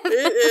with.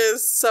 It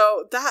is.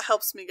 So that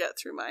helps me get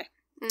through my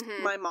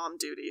mom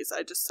duties.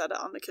 I just set it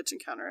on the kitchen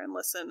counter and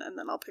listen, and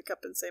then I'll pick up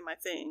and say my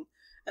thing,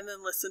 and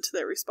then listen to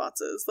their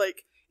responses.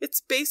 Like,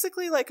 it's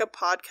basically like a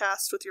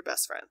podcast with your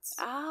best friends.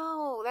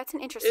 Oh, that's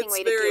an interesting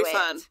way to do it. It's very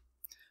fun.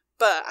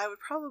 But I would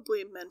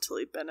probably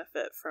mentally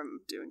benefit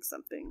from doing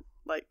something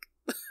like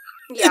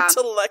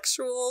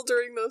intellectual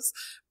during those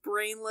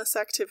brainless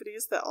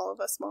activities that all of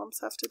us moms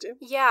have to do.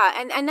 Yeah,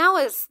 and that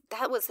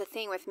was the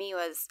thing with me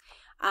was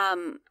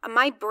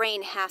my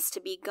brain has to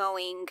be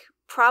going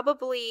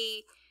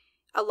probably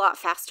a lot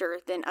faster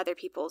than other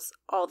people's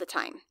all the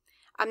time.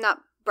 I'm not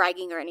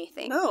bragging or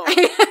anything. No.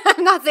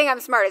 I'm not saying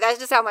I'm smarter. That's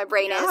just how my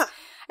brain is.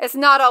 It's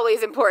not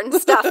always important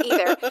stuff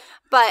either.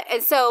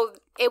 And so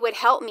it would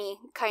help me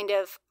kind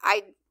of,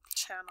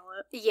 channel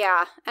it.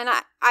 Yeah. And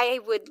I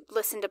would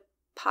listen to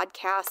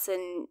podcasts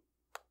and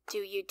do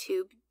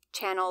YouTube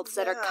channels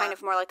that are kind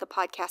of more like a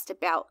podcast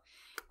about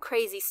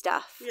crazy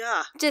stuff.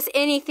 Yeah. Just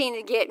anything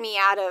to get me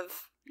out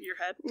of your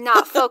head.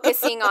 Not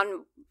focusing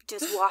on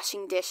just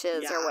washing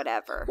dishes or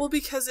whatever. Well,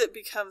 because it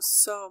becomes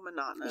so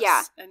monotonous.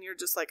 Yeah. And you're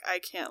just like, I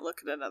can't look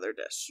at another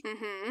dish.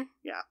 Mm-hmm.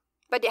 Yeah.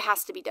 But it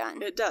has to be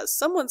done. It does.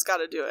 Someone's got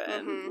to do it,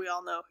 and we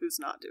all know who's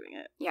not doing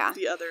it. Yeah.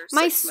 The other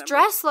My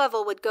stress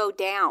level would go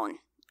down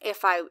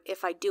if I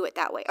do it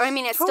that way. Or, I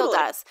mean, it still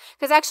does.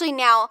 Because actually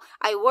now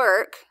I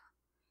work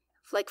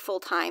like full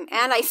time,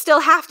 and I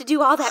still have to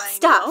do all that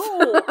stuff.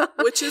 Know,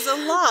 which is a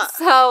lot.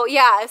 So,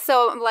 yeah.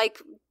 So,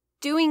 like,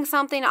 doing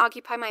something to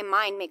occupy my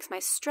mind makes my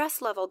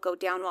stress level go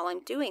down while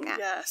I'm doing that.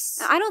 Yes.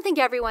 Now, I don't think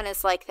everyone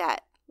is like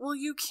that. Well,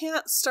 you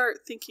can't start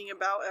thinking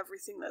about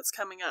everything that's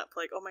coming up.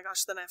 Like, oh my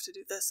gosh, then I have to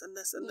do this and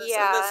this and this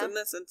and this and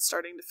this, and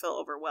starting to feel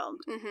overwhelmed.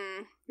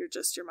 Mm-hmm. Your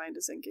mind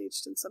is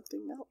engaged in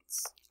something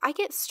else. I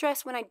get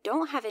stressed when I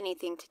don't have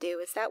anything to do.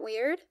 Is that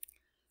weird?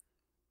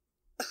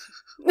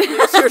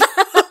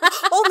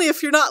 Only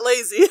if you're not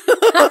lazy.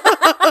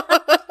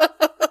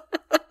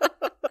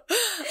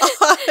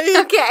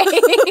 Okay.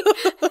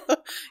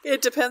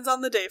 It depends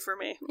on the day for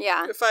me.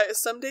 Yeah.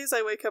 Some days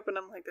I wake up and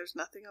I'm like, there's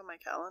nothing on my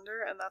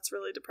calendar, and that's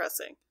really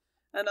depressing.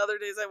 And other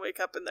days I wake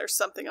up and there's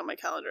something on my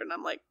calendar, and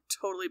I'm like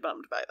totally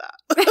bummed by that.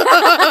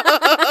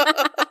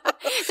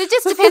 It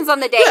just depends on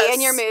the day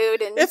and your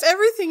mood. And if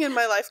everything in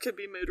my life could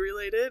be mood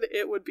related,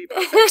 it would be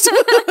perfect.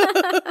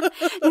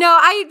 No,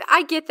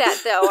 I get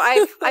that though.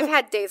 I've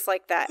had days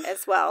like that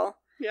as well.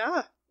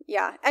 Yeah.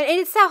 Yeah. And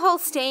it's that whole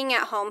staying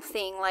at home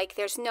thing. Like,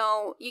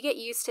 you get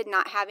used to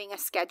not having a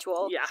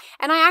schedule. Yeah.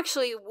 And I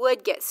actually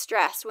would get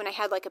stressed when I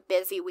had like a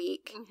busy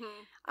week.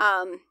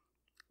 Mm-hmm.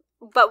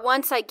 But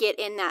once I get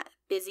in that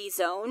busy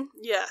zone,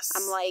 yes,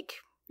 I'm like,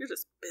 you're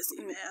just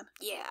busy, man.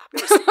 Yeah.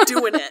 You're just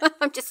doing it.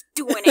 I'm just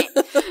doing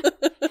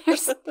it.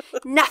 There's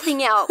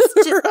nothing else.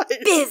 Just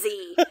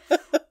busy.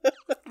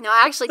 No,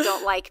 I actually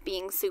don't like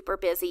being super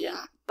busy.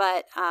 Yeah.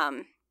 But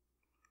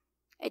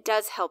it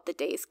does help the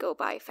days go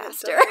by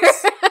faster.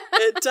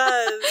 It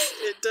does.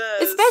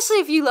 Especially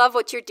if you love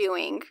what you're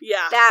doing.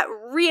 Yeah. That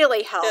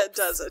really helps. It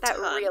does a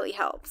ton. That really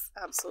helps.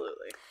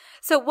 Absolutely.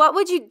 So what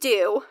would you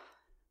do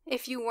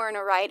if you weren't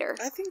a writer?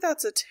 I think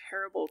that's a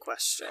terrible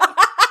question.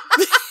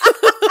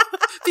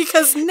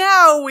 Because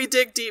now we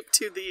dig deep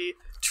to the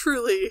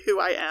truly who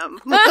I am.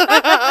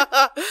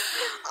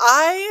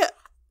 I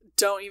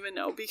don't even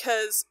know,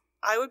 because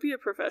I would be a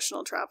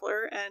professional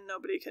traveler and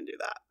nobody can do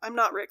that. I'm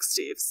not Rick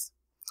Steves.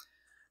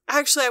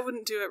 Actually, I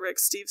wouldn't do it Rick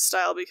Steves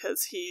style,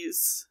 because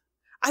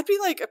I'd be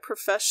like a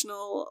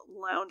professional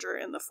lounger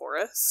in the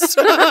forest.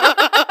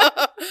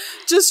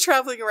 Just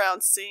traveling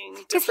around seeing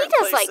different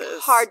places. Because he does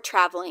like hard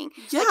traveling.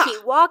 Yeah. Like, he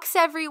walks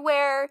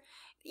everywhere.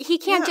 He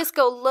can't just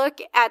go look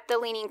at the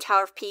Leaning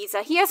Tower of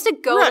Pisa. He has to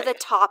go to the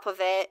top of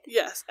it.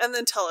 Yes, and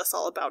then tell us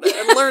all about it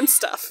and learn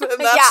stuff. And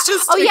that's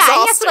just exhausting. He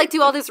has to like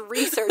do all this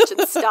research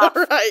and stuff.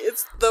 Right,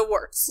 it's the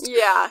worst.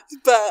 Yeah.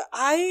 But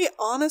I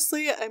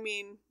honestly, I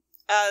mean,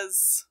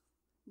 as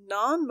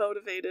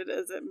non-motivated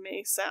as it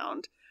may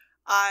sound,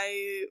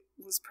 I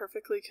was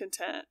perfectly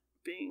content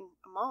being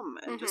a mom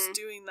and just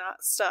doing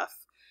that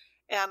stuff.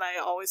 And I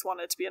always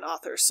wanted to be an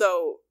author.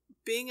 So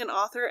being an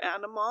author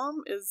and a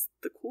mom is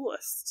the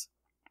coolest.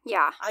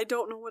 Yeah. I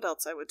don't know what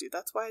else I would do.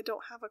 That's why I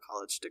don't have a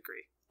college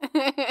degree.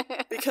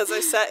 Because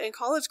I sat in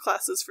college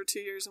classes for 2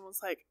 years and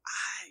was like,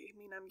 I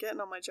mean, I'm getting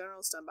all my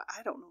generals done, but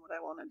I don't know what I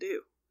want to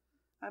do.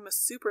 I'm a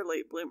super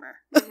late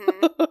bloomer.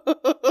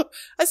 Mm-hmm.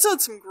 I still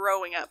had some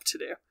growing up to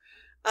do.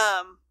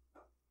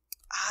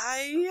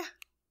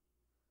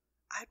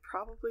 I'd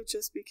probably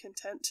just be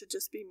content to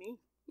just be me.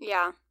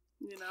 Yeah.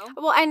 You know?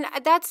 Well, and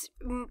that's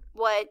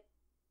what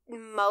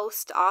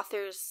most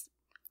authors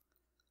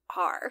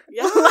are.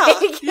 Yeah.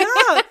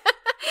 Yeah.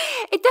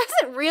 It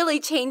doesn't really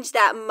change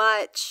that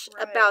much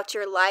about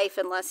your life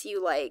unless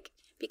you, like,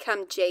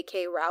 become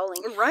J.K.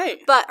 Rowling. Right.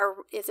 But,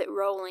 or is it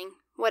Rowling?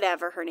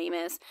 Whatever her name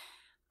is.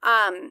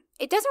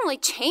 it doesn't really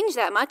change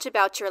that much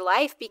about your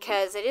life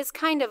because it is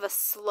kind of a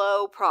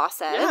slow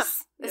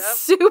process. Yeah. It's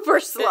super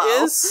slow.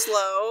 It is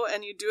slow,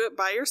 and you do it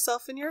by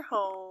yourself in your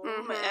home,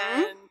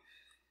 and,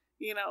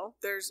 you know,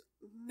 there's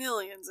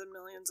millions and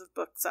millions of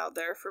books out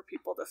there for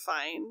people to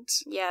find.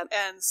 Yeah.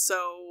 And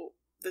so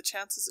the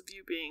chances of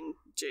you being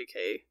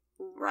J.K.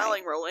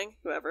 Rowling,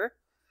 whoever,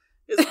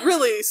 is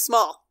really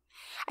small.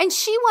 And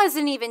she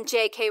wasn't even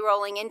J.K.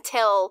 Rowling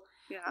until...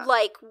 Yeah.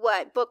 Like,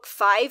 what, book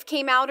 5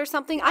 came out or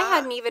something? Yeah. I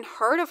hadn't even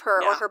heard of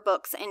her or her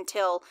books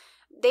until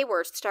they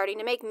were starting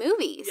to make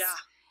movies. Yeah,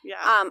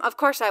 yeah. Of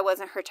course, I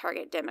wasn't her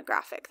target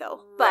demographic,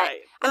 though. But,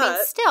 I mean,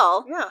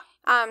 still,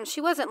 she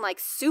wasn't, like,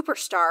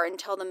 superstar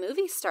until the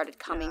movies started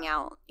coming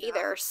out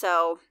either,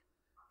 so.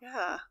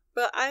 Yeah,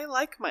 but I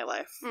like my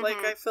life.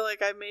 Like, I feel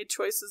like I made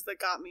choices that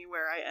got me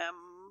where I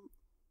am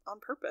on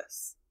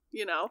purpose.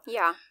 You know?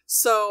 Yeah.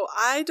 So,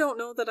 I don't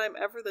know that I'm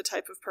ever the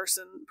type of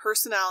person,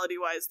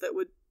 personality-wise, that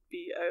would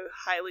be a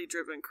highly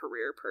driven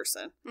career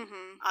person.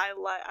 I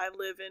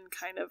live in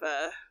kind of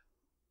a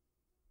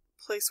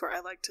place where I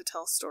like to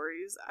tell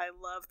stories. I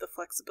love the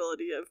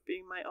flexibility of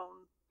being my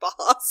own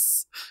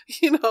boss,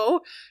 you know,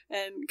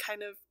 and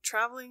kind of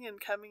traveling and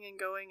coming and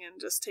going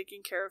and just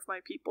taking care of my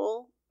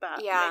people.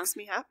 That makes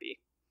me happy.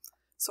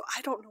 So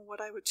I don't know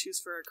what I would choose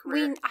for a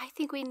career. I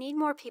think we need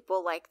more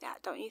people like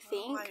that, don't you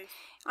think?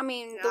 I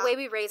mean, the way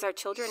we raise our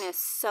children is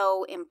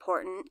so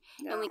important,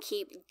 and we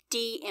keep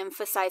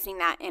de-emphasizing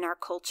that in our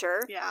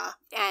culture. Yeah.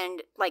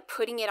 And, like,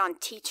 putting it on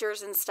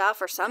teachers and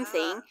stuff or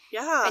something.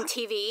 Yeah. And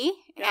TV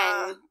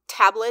and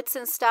tablets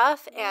and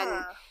stuff.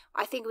 And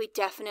I think we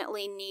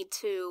definitely need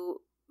to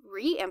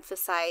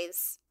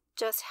re-emphasize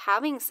just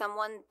having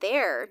someone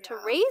there to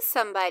raise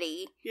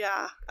somebody.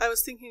 Yeah. I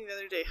was thinking the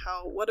other day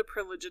what a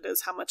privilege it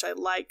is, how much I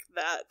like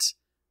that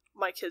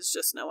my kids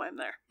just know I'm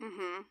there.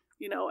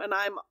 You know, and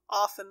I'm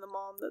often the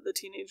mom that the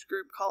teenage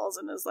group calls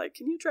and is like,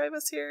 can you drive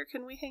us here?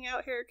 Can we hang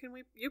out here?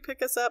 You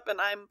pick us up? And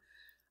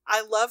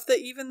I love that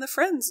even the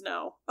friends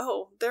know,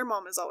 oh, their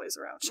mom is always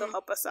around. She'll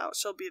help us out.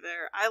 She'll be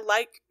there. I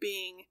like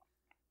being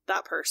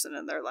that person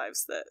in their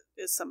lives that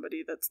is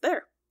somebody that's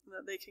there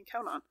that they can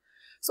count on.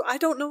 So I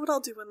don't know what I'll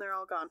do when they're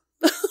all gone.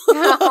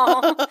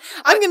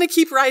 I'm going to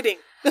keep writing.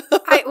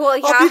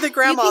 I'll be the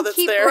grandma that's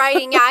there. Keep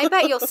writing. Yeah, I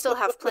bet you'll still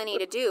have plenty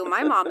to do.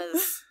 My mom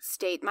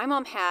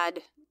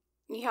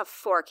you have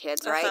 4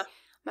 kids, right?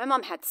 My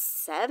mom had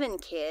 7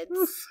 kids.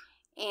 Oof.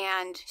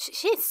 And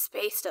she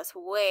spaced us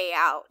way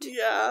out.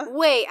 Yeah.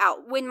 Way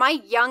out. When my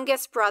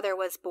youngest brother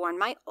was born,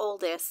 my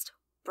oldest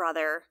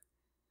brother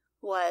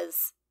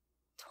was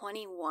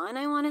 21,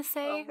 I want to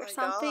say, or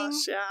something.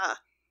 Gosh, yeah.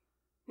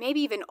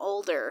 Maybe even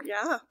older.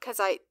 Yeah. Because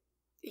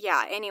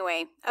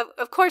anyway.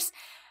 Of course,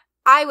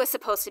 I was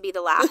supposed to be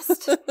the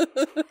last.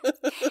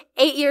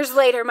 8 years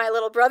later, my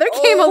little brother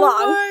came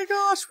along. Oh my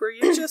gosh. Were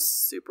you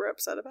just super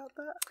upset about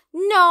that?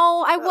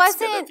 No, I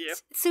wasn't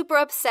super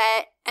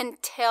upset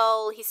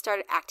until he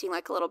started acting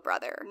like a little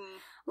brother.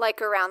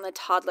 Like around the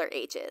toddler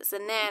ages.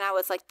 And then I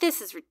was like,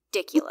 this is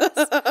ridiculous.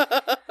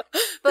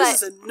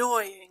 This is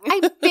annoying.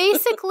 I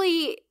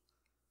basically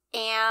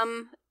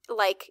am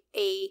like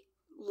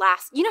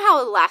you know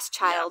how a last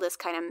child is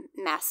kind of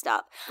messed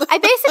up. I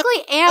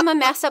basically am a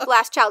messed up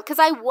last child because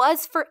I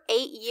was for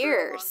 8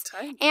 years. For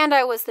a long time. And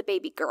I was the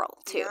baby girl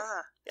too.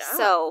 Yeah.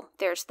 So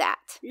there's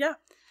that. Yeah.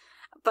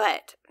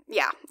 But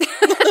yeah.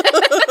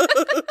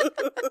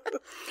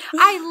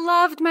 I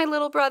loved my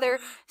little brother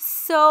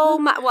so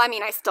much. Well, I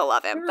mean, I still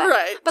love him.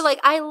 But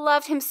like, I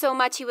loved him so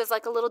much. He was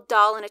like a little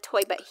doll and a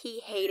toy, but he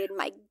hated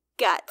my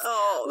guts.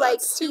 Oh, like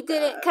he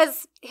didn't,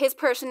 because his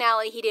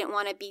personality, he didn't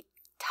want to be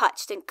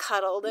touched and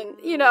cuddled and,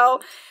 you know.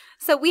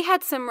 So we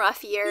had some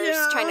rough years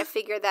trying to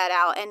figure that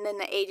out. And then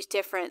the age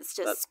difference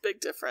that's big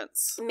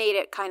difference. Made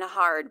it kind of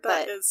hard.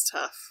 That is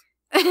tough.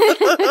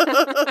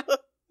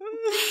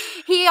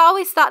 He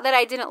always thought that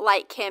I didn't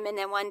like him. And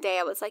then one day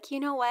I was like, you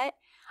know what?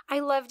 I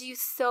loved you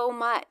so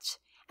much.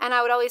 And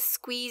I would always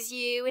squeeze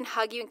you and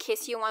hug you and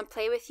kiss you and want to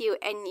play with you.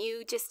 And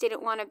you just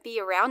didn't want to be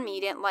around me.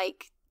 You didn't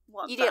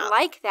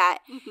like that.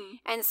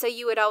 And so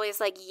you would always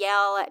like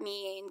yell at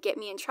me and get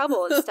me in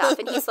trouble and stuff.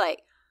 And he's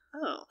like,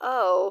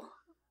 oh,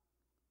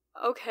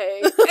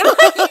 okay. And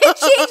like, it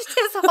changed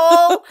his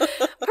whole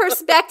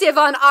perspective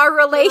on our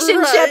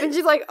relationship. Right. And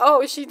she's like,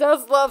 oh, she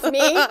does love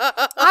me.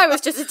 I was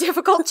just a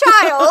difficult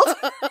child.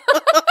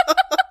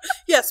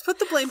 Yes, put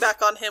the blame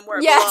back on him where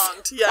it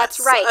belonged. Yes, that's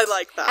right. I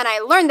like that. And I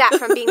learned that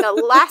from being the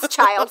last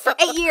child for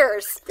 8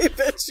 years. I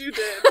bet you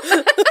did.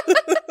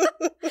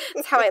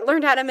 That's how I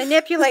learned how to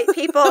manipulate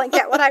people and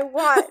get what I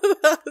want.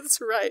 That's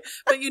right.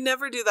 But you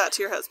never do that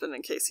to your husband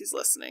in case he's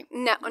listening.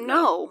 No,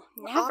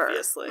 never.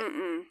 Obviously.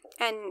 Mm-mm.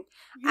 And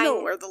you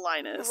know where the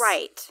line is.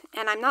 Right.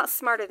 And I'm not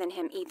smarter than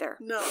him either.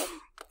 No.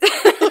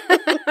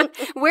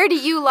 Where do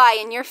you lie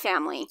in your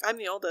family? I'm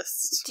the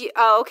oldest.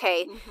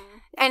 Okay. Mm-hmm.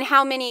 And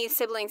how many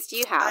siblings do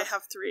you have? I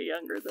have 3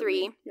 younger than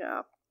me.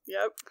 Yeah.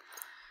 Yep.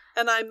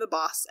 And I'm the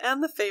boss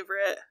and the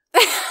favorite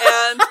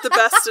and the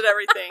best at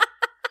everything.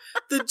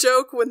 The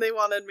joke when they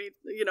wanted me,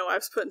 I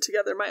was putting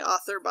together my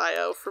author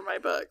bio for my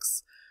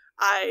books.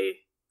 I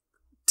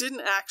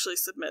didn't actually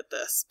submit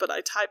this, but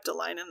I typed a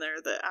line in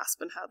there that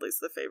Aspen Hadley's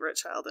the favorite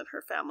child in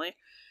her family.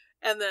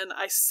 And then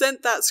I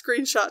sent that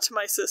screenshot to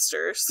my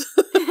sisters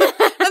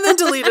and then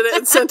deleted it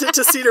and sent it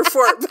to Cedar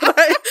Fort. But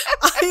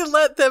I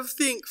let them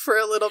think for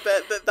a little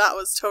bit that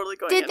was totally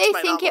going into my novels.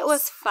 Did they think it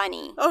was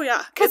funny? Oh,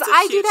 yeah. Because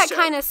I do that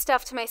kind of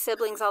stuff to my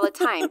siblings all the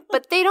time,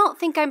 but they don't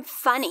think I'm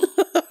funny.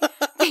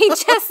 They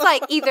just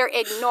like either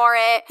ignore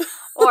it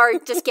or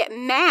just get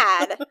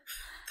mad.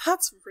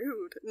 That's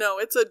rude. No,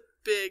 it's a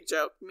big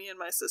joke. Me and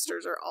my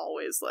sisters are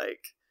always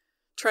like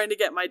trying to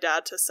get my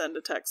dad to send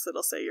a text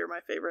that'll say you're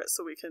my favorite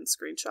so we can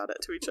screenshot it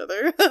to each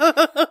other.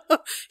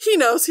 He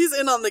knows, he's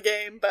in on the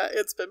game, but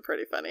it's been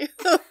pretty funny.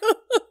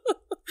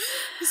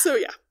 So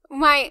yeah.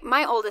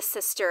 My oldest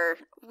sister,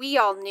 we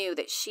all knew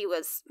that she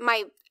was,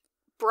 my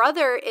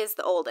brother is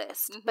the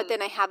oldest, but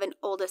then I have an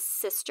oldest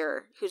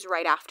sister who's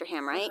right after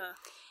him, right?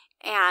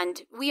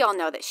 And we all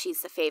know that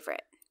she's the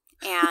favorite.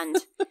 And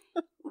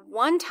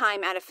one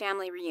time at a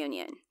family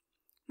reunion,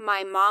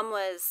 my mom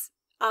was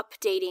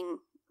updating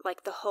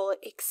like the whole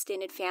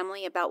extended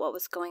family about what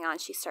was going on.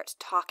 She starts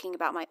talking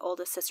about my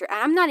oldest sister, and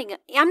I'm not even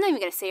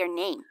going to say her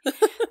name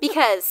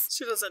because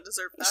she doesn't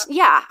deserve that.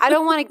 Yeah, I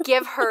don't want to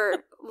give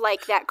her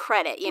like that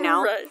credit, you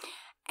know. Right.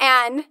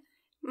 And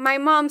my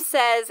mom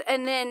says,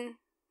 and then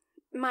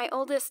my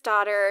oldest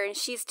daughter, and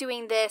she's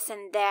doing this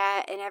and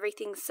that, and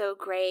everything's so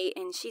great,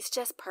 and she's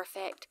just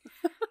perfect.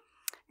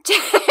 Me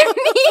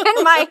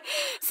and my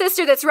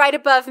sister that's right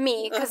above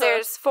me, because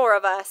there's 4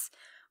 of us,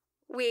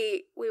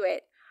 we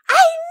went,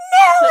 I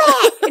knew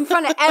it! In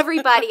front of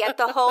everybody at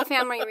the whole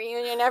family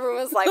reunion.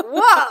 Everyone was like,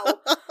 whoa,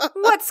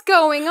 what's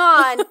going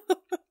on?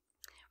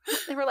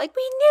 They were like,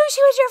 we knew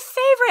she was your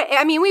favorite.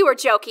 I mean, we were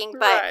joking,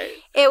 but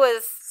it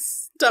was...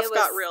 Stuff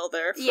got real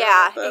there.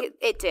 Yeah,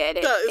 it did.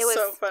 It was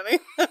so funny.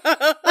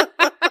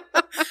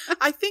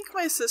 I think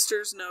my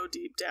sisters know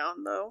deep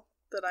down, though,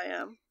 that I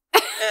am.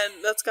 And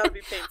that's got to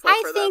be painful for them.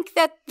 I think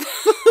that...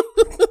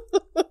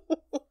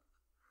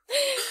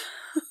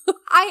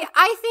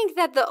 I think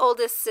that the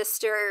oldest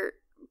sister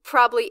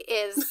probably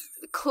is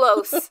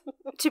close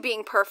to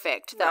being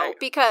perfect, though,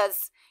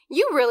 because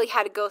you really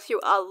had to go through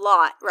a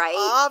lot, right?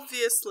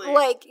 Obviously.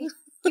 Like,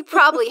 you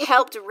probably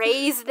helped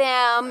raise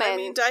them. I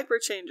mean, diaper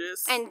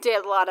changes. And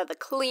did a lot of the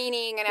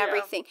cleaning and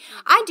everything.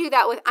 I do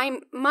that with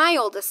my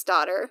oldest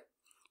daughter.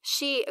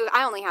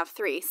 I only have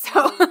 3,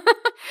 so.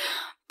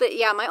 But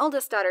yeah, my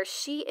oldest daughter,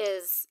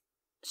 she's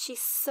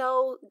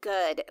so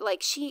good.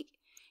 Like, she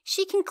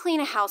can clean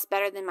a house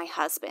better than my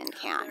husband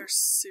can. They're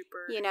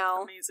super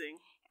amazing.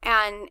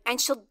 And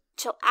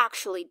she'll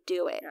actually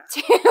do it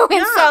too.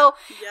 And so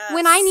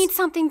when I need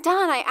something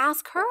done, I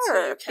ask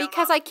her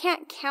because I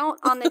can't count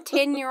on the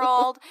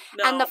 10-year-old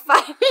and the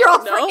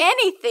 5-year-old for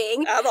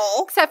anything at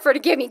all, except for to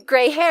give me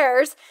gray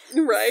hairs.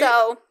 Right.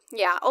 So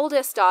yeah,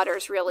 oldest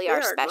daughters really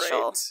are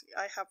special. Great.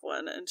 I have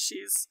one, and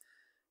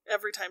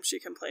every time she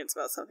complains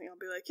about something, I'll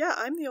be like, yeah,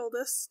 I'm the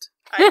oldest.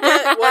 I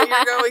get what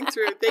you're going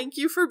through. Thank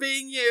you for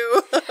being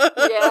you.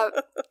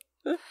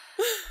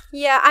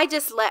 Yeah, I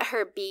just let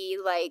her be,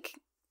 like,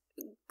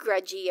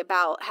 grudgy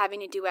about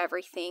having to do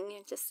everything.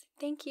 And just,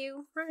 thank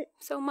you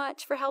so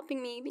much for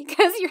helping me,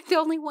 because you're the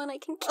only one I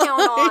can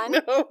count on.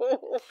 I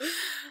know.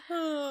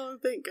 Oh,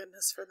 thank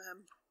goodness for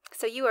them.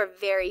 So you are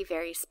very,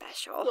 very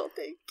special. Well,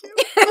 thank you.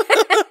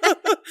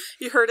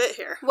 You heard it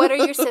here. What are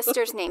your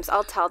sisters' names?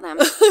 I'll tell them.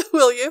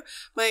 Will you?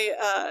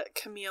 My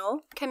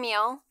Camille.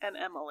 And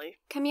Emily.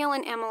 Camille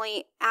and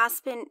Emily.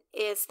 Aspen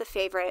is the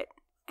favorite,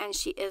 and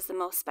she is the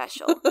most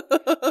special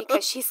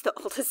because she's the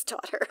oldest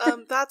daughter.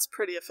 That's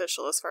pretty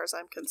official as far as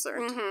I'm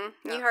concerned.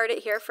 Mm-hmm. Yeah. You heard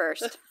it here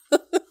first.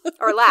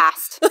 Or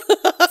last.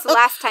 It's the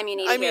last time you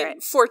need to hear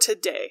it. For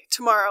today.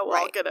 Tomorrow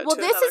I'll get it to another source.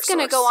 Well, this is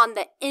going to go on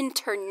the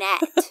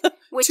internet,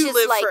 which to is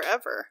live like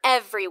forever.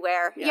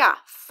 Everywhere. Yeah,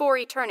 for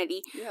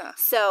eternity. Yeah.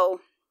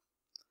 So,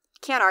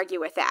 can't argue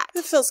with that.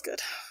 It feels good.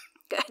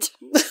 Good.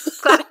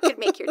 Glad I could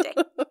make your day.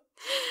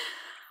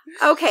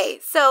 Okay,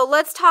 so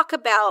let's talk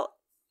about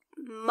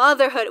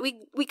motherhood.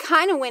 We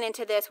kind of went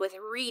into this with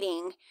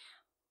reading,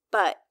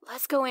 but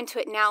let's go into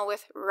it now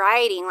with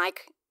writing.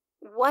 Like,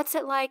 what's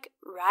it like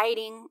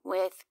writing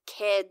with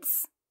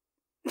kids?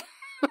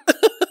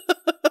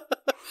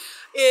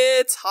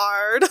 It's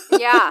hard.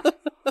 Yeah.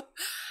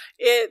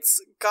 It's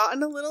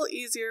gotten a little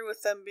easier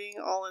with them being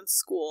all in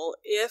school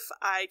if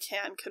I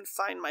can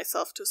confine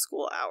myself to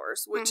school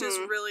hours, which is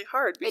really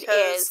hard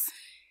because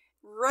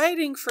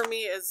writing for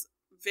me is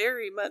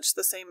very much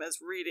the same as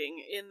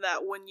reading in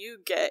that when you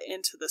get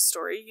into the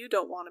story, you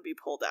don't want to be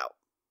pulled out.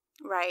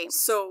 Right.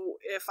 So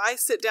if I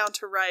sit down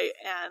to write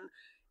and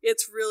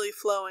it's really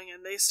flowing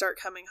and they start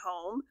coming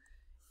home,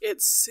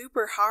 it's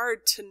super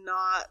hard to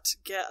not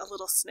get a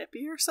little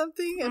snippy or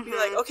something and be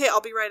like, okay,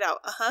 I'll be right out.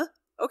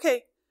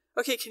 Okay,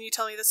 can you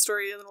tell me this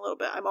story in a little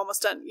bit? I'm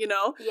almost done, you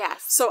know?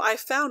 Yes. So I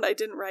found I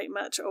didn't write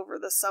much over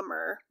the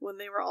summer when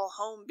they were all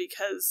home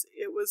because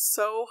it was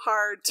so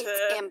hard to...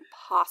 It's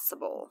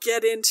impossible.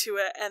 Get into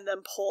it and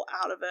then pull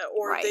out of it.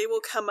 Or they will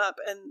come up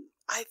and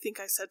I think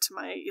I said to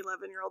my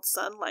 11-year-old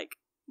son, like,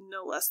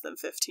 no less than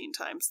 15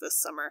 times this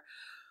summer,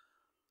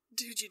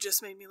 dude, you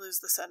just made me lose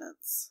the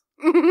sentence.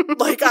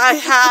 Like,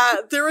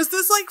 there was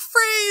this, like,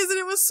 phrase, and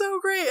it was so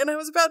great, and I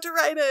was about to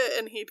write it,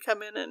 and he'd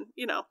come in and,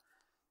 you know,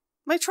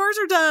 my chores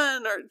are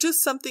done, or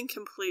just something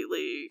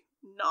completely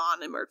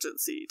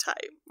non-emergency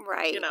type.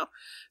 Right. You know?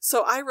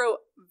 So I wrote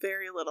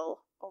very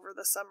little over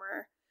the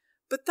summer,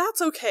 but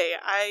that's okay.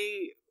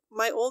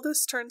 My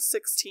oldest turns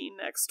 16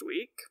 next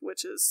week,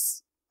 which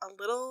is a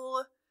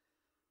little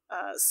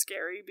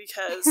scary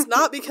because,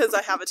 not because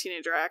I have a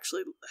teenager, I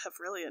actually have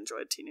really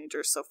enjoyed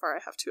teenagers so far. I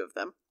have 2 of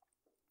them.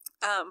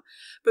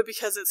 But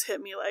because it's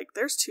hit me like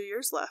there's 2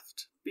 years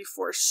left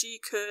before she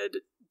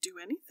could do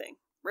anything,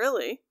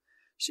 really.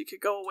 She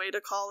could go away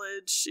to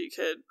college.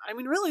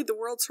 Really the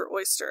world's her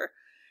oyster.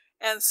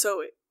 And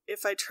so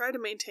if I try to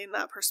maintain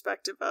that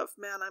perspective of,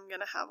 man, I'm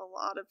going to have a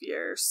lot of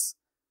years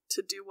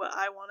to do what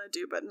I want to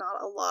do, but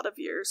not a lot of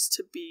years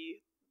to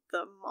be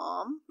the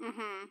mom.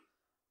 Mm-hmm.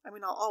 I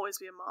mean, I'll always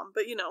be a mom,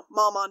 but, you know,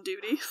 mom on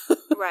duty.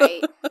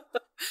 Right.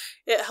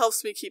 It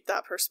helps me keep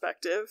that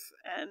perspective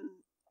and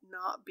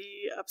not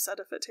be upset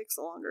if it takes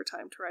a longer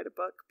time to write a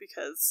book,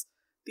 because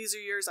these are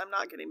years I'm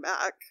not getting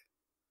back.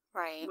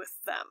 Right.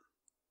 With them.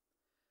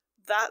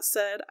 That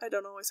said, I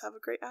don't always have a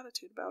great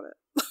attitude about it.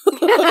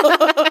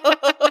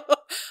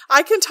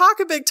 I can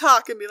talk a big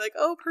talk and be like,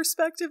 oh,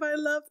 perspective, I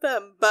love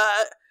them.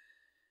 But,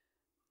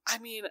 I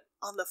mean,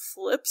 on the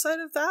flip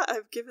side of that,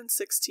 I've given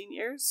 16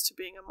 years to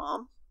being a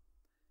mom.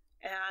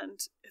 And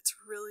it's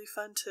really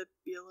fun to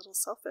be a little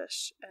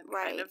selfish and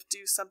kind of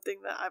do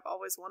something that I've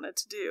always wanted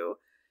to do.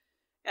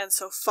 And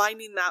so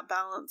finding that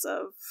balance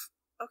of,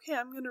 okay,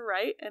 I'm going to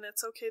write, and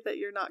it's okay that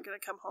you're not going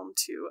to come home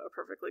to a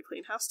perfectly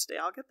clean house today.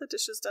 I'll get the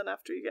dishes done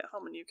after you get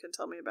home, and you can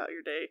tell me about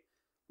your day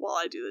while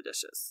I do the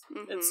dishes,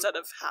 instead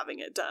of having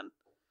it done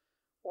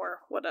or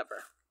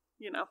whatever,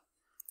 you know.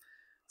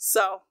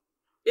 So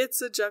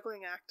it's a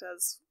juggling act,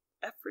 as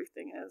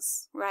everything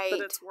is. Right.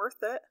 But it's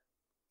worth it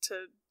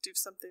to do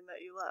something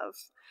that you love.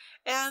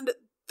 And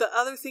the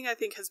other thing I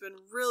think has been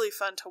really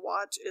fun to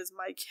watch is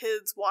my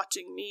kids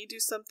watching me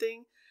do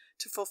something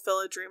to fulfill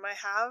a dream I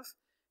have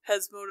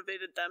has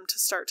motivated them to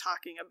start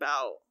talking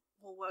about,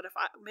 well, what if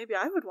maybe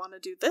I would want to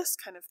do this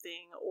kind of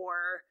thing,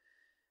 or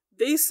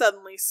they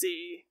suddenly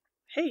see,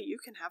 hey, you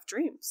can have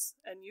dreams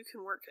and you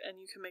can work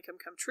and you can make them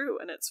come true.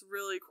 And it's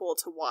really cool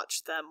to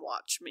watch them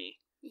watch me.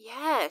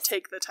 Yes.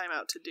 Take the time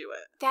out to do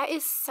it. That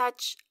is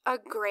such a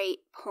great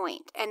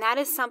point. And that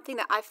is something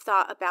that I've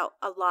thought about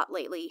a lot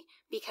lately,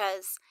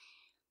 because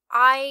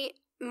my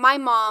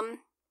mom,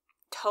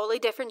 totally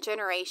different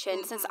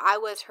generation, since I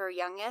was her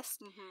youngest,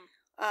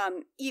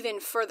 even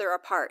further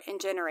apart in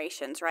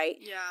generations, right?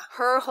 Yeah.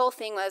 Her whole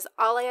thing was,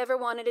 all I ever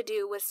wanted to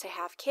do was to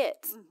have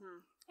kids.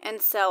 And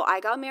so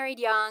I got married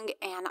young,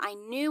 and I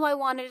knew I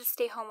wanted to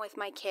stay home with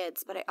my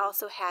kids, but I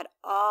also had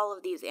all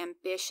of these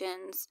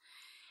ambitions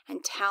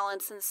and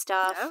talents and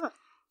stuff. Yeah.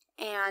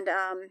 And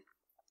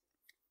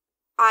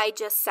I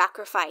just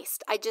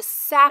sacrificed.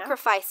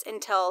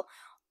 Until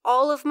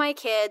all of my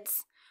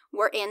kids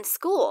were in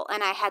school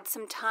and I had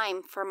some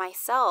time for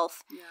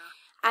myself.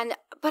 Yeah.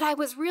 But I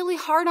was really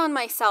hard on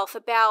myself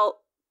about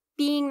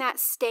being that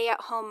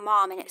stay-at-home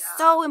mom, and it's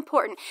so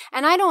important.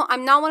 And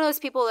I'm not one of those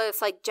people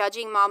that's like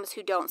judging moms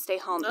who don't stay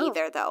home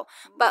either, though.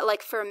 But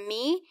like for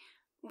me,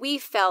 we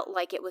felt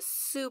like it was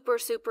super,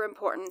 super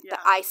important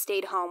that I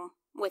stayed home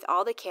with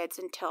all the kids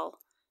until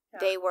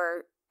they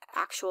were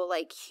actual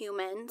like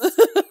humans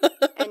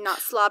and not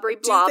slobbery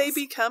blobs. Do they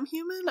become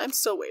human? I'm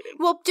still waiting.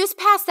 Well, just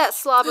past that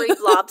slobbery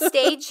blob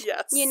stage,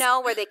 you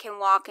know, where they can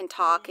walk and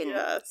talk and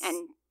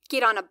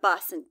get on a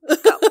bus and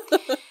go.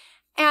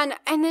 and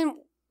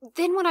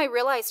then what I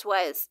realized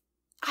was,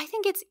 I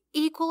think it's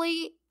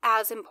equally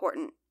as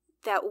important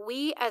that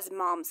we as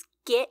moms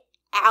get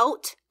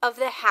out of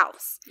the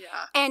house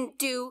and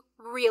do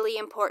really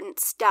important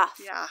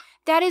stuff. Yeah.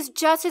 That is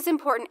just as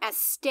important as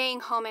staying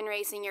home and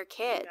raising your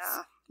kids.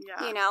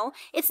 Yeah. You know,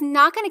 it's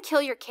not going to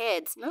kill your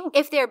kids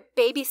if they're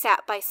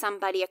babysat by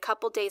somebody a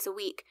couple days a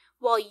week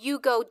while you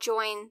go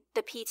join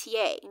the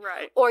PTA.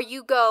 Right. Or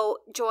you go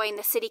join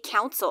the city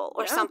council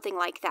or something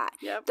like that.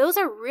 Yep. Those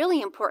are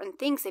really important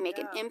things. They make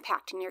an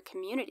impact in your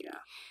community. Yeah.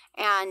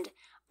 And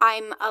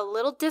I'm a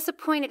little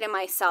disappointed in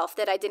myself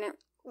that I didn't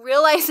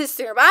realize this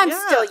sooner, but I'm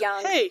still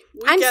young. Hey,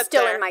 I'm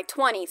still in my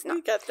 20s. No.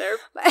 We get there.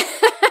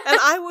 And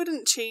I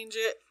wouldn't change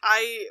it.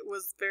 I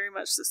was very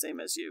much the same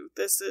as you.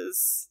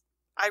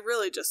 I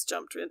really just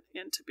jumped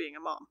into being a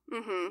mom.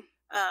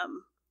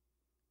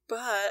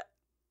 But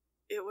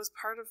it was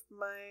part of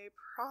my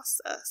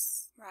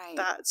process. Right.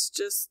 That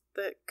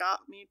got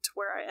me to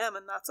where I am,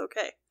 and that's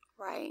okay.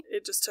 Right.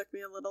 It just took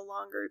me a little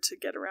longer to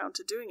get around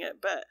to doing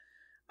it, but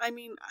I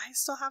mean, I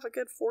still have a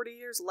good 40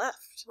 years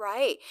left.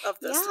 Right. Of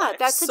this life.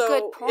 That's a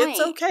good point.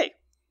 It's okay.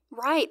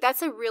 Right.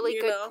 That's a really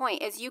good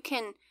point. Is you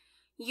can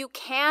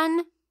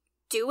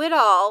do it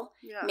all.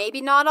 Yeah.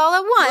 Maybe not all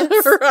at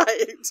once.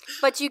 Right.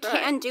 But you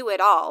can do it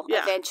all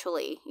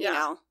eventually, you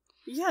know.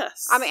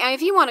 Yes. I mean,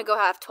 if you want to go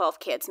have 12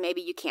 kids,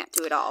 maybe you can't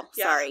do it all.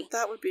 Yeah, sorry.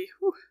 That would be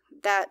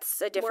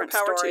That's a different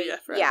more power story. To you,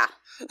 friend. Yeah.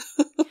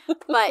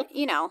 But,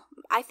 you know,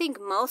 I think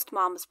most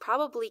moms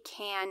probably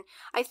can.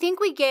 I think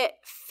we get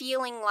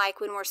feeling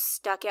like when we're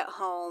stuck at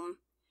home,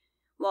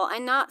 well,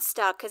 and not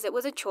stuck because it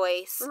was a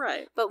choice.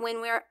 Right. But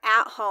when we're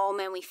at home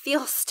and we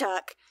feel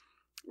stuck,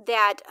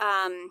 that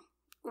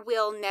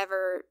we'll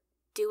never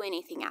do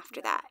anything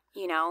after that,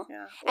 you know?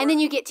 Yeah. And then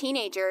you get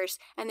teenagers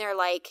and they're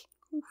like,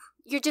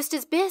 you're just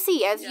as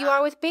busy as you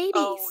are with babies.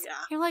 Oh,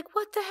 yeah. You're like,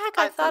 what the heck?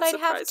 I thought I'd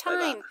have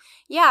time.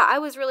 Yeah, I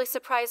was really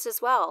surprised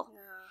as well.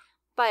 Yeah.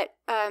 But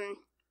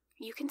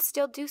you can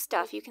still do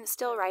stuff. You can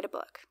still write a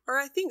book. Or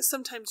I think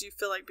sometimes you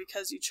feel like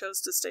because you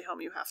chose to stay home,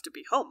 you have to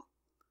be home.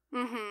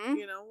 Mm-hmm.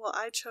 You know, well,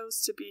 I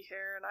chose to be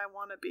here and I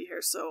want to be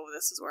here, so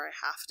this is where I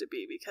have to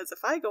be. Because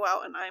if I go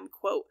out and I'm,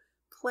 quote,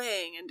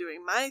 playing and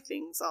doing my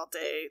things all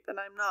day, then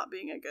I'm not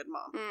being a good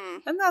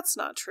mom. And that's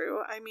not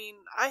true. I mean,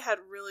 I had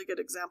really good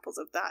examples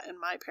of that in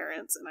my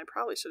parents, and I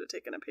probably should have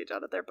taken a page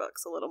out of their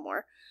books a little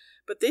more.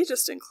 But they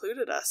just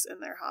included us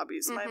in their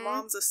hobbies. My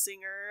mom's a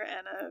singer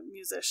and a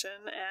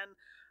musician, and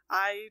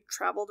I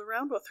traveled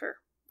around with her.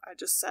 I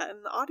just sat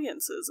in the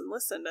audiences and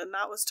listened, and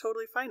that was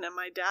totally fine. And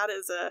my dad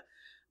is a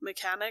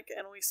mechanic,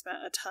 and we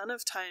spent a ton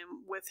of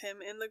time with him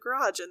in the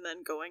garage and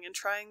then going and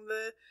trying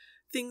the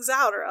things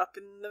out, or up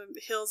in the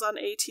hills on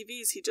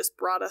ATVs. He just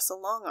brought us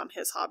along on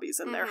his hobbies,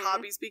 and their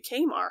hobbies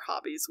became our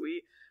hobbies.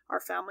 Our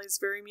family's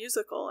very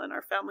musical, and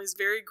our family's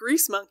very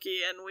grease monkey,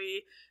 and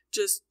we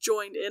just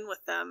joined in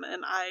with them,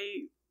 and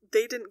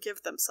they didn't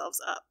give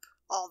themselves up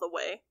all the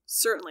way.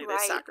 Certainly they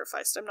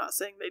sacrificed. I'm not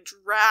saying they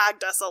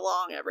dragged us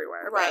along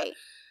everywhere. Right.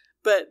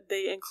 But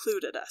they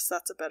included us.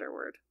 That's a better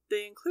word.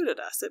 They included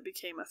us. It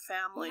became a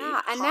family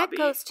hobby. And that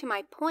goes to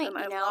my point, and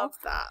I love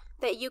that.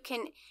 That you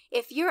can,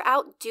 if you're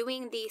out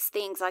doing these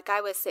things, like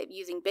I was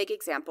using big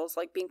examples,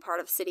 like being part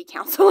of city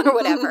council or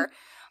whatever,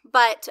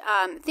 but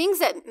things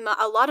that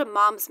a lot of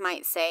moms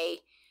might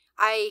say,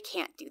 I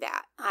can't do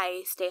that.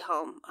 I stay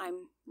home. I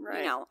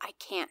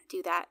can't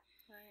do that.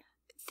 Right.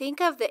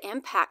 Think of the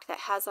impact that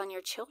has on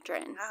your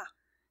children. Yeah.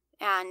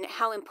 And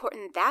how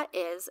important that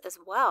is as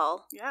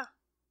well. Yeah.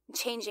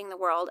 Changing the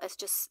world as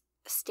just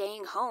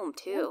staying home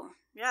too.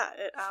 Yeah,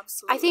 it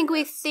absolutely I think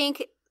we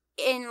think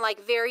in like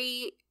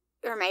very,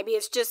 or maybe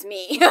it's just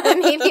me.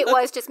 Maybe it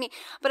was just me.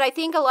 But I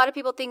think a lot of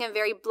people think in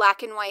very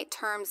black and white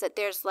terms that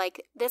there's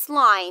like this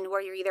line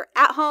where you're either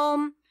at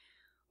home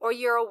or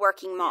you're a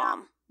working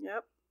mom. Yeah.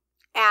 Yep.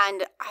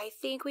 And I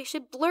think we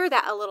should blur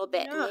that a little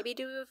bit and maybe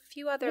do a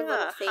few other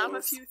little things. Have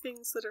a few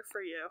things that are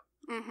for you.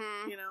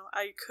 Mm-hmm. You know,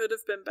 I could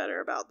have been better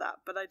about that,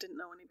 but I didn't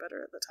know any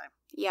better at the time.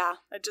 Yeah.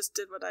 I just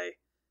did what I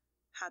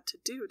had to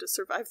do to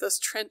survive those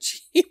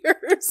trench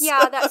years.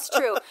 Yeah, that's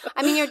true.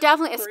 I mean, you're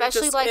definitely,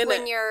 especially like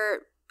when you're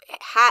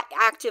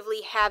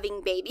actively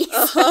having babies.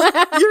 You're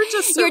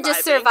just surviving. You're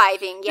just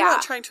surviving, yeah. You're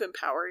not trying to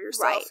empower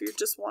yourself. Right. You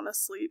just want to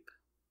sleep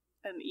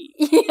and eat.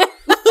 Yeah.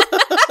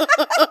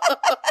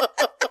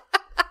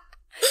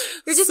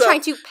 You're just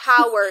trying to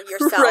power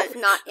yourself,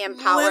 not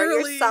empower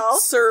Literally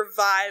yourself.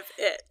 Survive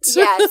it.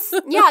 Yes.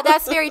 Yeah,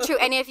 that's very true.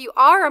 And if you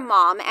are a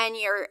mom and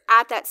you're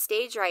at that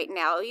stage right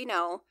now, you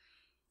know,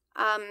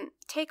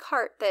 take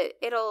heart that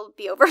it'll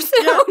be over soon.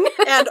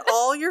 Yeah. And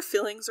all your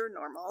feelings are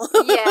normal.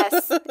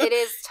 Yes, it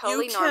is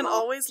totally normal. You can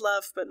always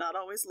love, but not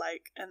always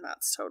like, and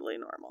that's totally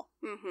normal.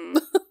 Mm-hmm.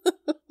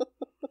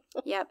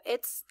 Yep,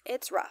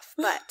 it's rough,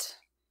 but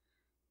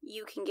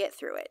you can get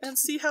through it. And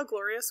see how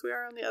glorious we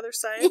are on the other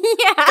side?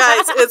 Yeah.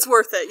 Guys, it's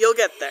worth it. You'll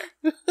get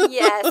there.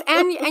 Yes,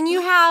 and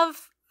you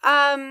have,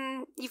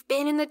 you've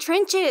been in the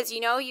trenches, you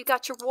know, you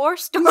got your war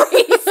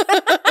stories.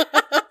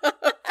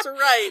 That's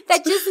right.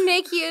 That just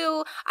make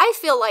you, I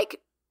feel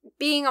like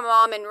being a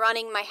mom and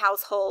running my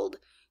household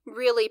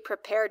really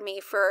prepared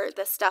me for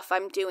the stuff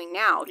I'm doing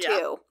now,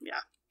 too. Yeah.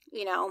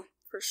 You know?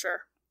 For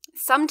sure.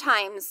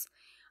 Sometimes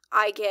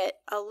I get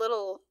a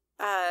little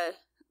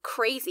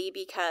crazy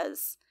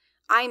because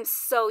I'm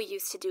so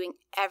used to doing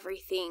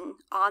everything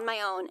on my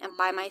own and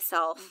by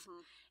myself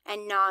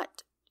and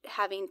not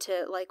having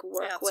to, like,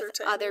 work with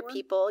other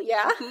people.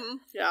 Yeah. Mm-hmm.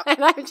 Yeah.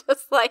 And I'm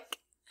just like,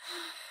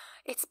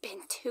 it's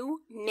been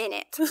 2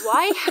 minutes.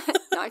 Why?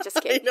 No, I'm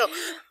just kidding. I know.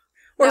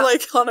 Or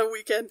like on a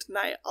weekend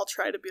night, I'll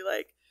try to be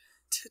like,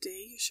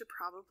 today you should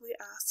probably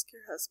ask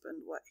your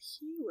husband what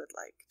he would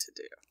like to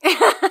do.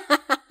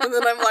 And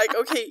then I'm like,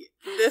 okay,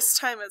 this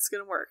time it's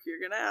going to work. You're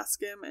going to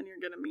ask him and you're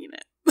going to mean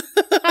it.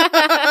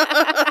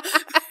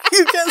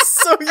 You get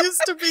so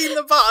used to being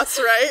the boss,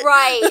 right?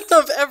 Right.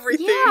 Of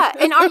everything. Yeah.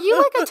 And are you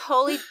like a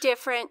totally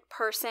different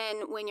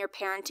person when you're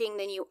parenting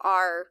than you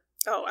are?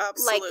 Oh,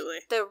 absolutely.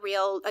 Like the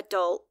real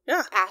adult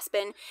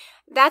Aspen.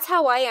 That's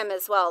how I am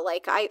as well.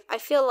 Like, I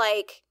feel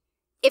like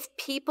if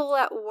people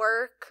at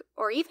work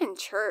or even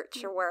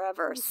church or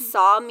wherever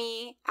saw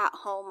me at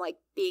home, like,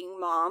 being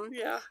mom,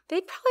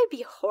 they'd probably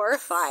be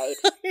horrified.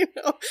 I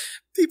know.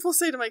 People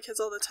say to my kids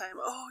all the time,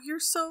 oh, you're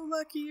so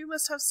lucky. You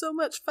must have so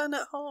much fun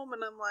at home.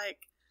 And I'm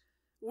like,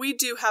 we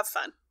do have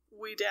fun.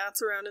 We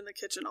dance around in the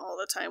kitchen all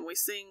the time. We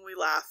sing, we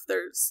laugh.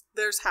 There's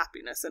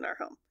happiness in our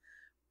home.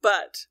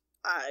 But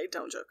I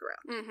don't joke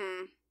around.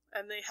 Mm-hmm.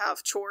 And they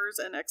have chores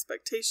and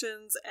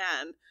expectations,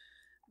 and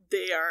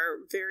they are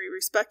very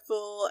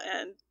respectful,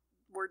 and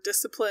we're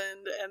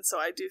disciplined. And so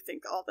I do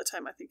think all the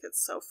time, I think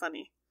it's so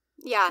funny.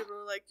 Yeah. People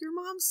are like, your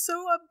mom's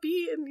so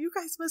upbeat and you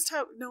guys must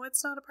have... No,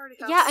 it's not a party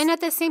house. Yeah, and at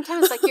the same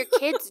time, it's like your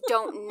kids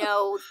don't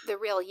know the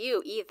real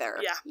you either.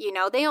 Yeah. You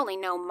know, they only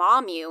know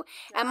mom you.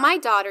 Yeah. And my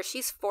daughter,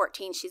 she's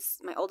 14. She's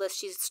my oldest.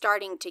 She's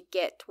starting to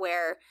get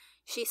where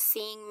she's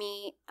seeing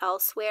me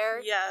elsewhere.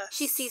 Yes.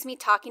 She sees me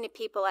talking to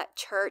people at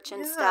church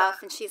and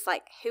stuff, and she's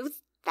like, who's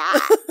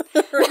that?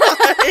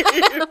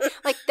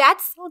 Like,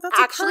 that's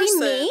actually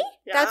me.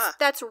 Yeah.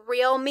 That's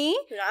real me.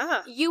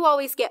 Yeah. You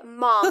always get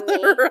mom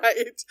me.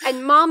 Right.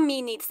 And mom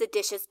me needs the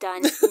dishes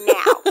done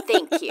now.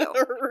 Thank you.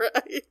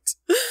 Right.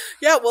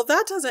 Yeah, well,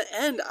 that doesn't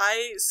end.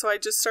 So I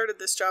just started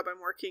this job.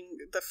 I'm working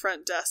the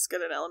front desk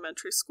at an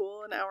elementary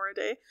school an hour a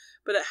day,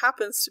 but it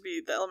happens to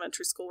be the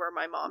elementary school where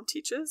my mom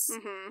teaches.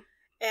 Mm-hmm.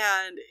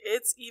 And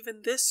it's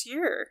even this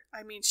year.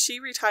 I mean, she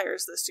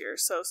retires this year,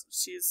 so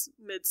she's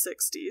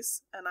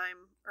mid-60s, and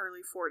I'm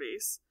early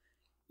 40s.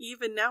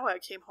 Even now, I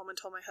came home and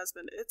told my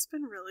husband, it's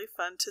been really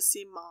fun to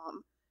see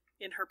mom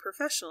in her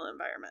professional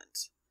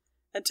environment.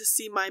 And to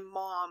see my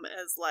mom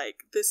as,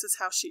 like, this is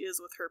how she is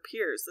with her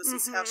peers. This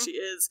is how she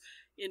is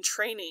in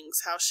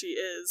trainings, how she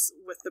is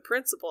with the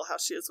principal, how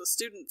she is with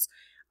students.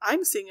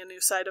 I'm seeing a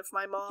new side of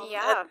my mom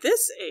at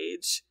this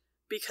age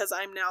because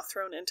I'm now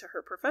thrown into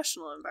her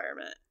professional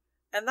environment.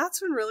 And that's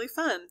been really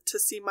fun to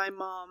see my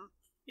mom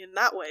in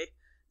that way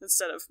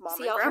instead of mom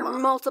and grandma. See all her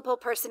multiple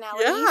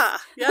personalities.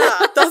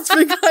 Yeah, that's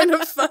been kind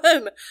of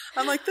fun.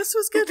 I'm like, this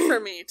was good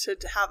for me to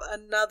have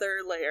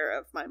another layer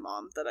of my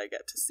mom that I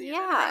get to see and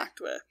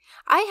interact with.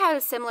 I had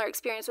a similar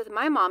experience with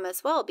my mom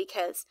as well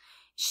because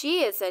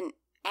she is an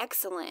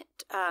excellent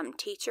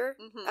teacher,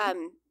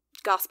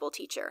 gospel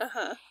teacher.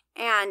 Uh-huh.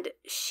 And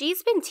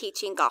she's been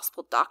teaching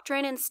gospel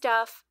doctrine and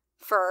stuff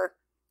forever.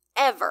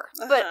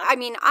 Uh-huh. But, I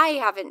mean, I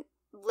haven't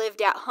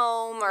lived at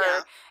home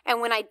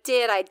and when I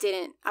did,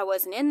 I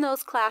wasn't in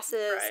those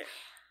classes. Right.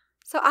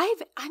 So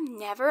I've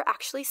never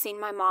actually seen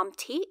my mom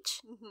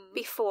teach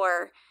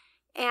before.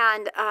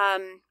 And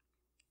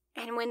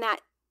when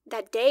that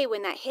day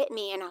when that hit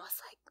me and I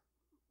was like,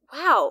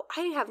 wow,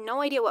 I have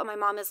no idea what my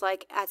mom is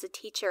like as a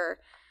teacher.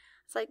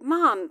 It's like,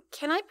 Mom,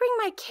 can I bring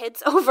my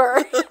kids over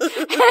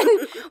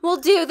and we'll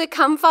do the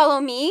come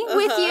follow me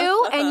with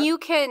you and you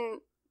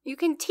can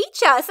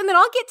teach us, and then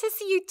I'll get to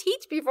see you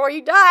teach before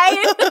you die.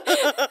 And,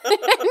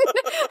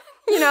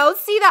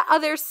 see that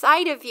other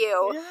side of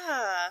you.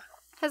 Yeah.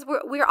 Because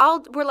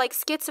we're like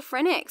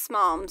schizophrenics,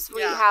 moms.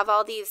 We have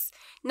all these,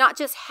 not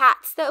just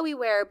hats that we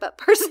wear, but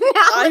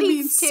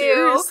personalities too.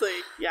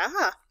 Seriously.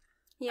 Yeah.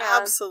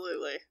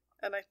 Absolutely.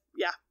 And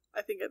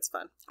I think it's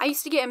fun. I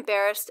used to get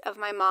embarrassed of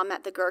my mom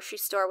at the grocery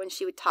store when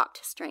she would talk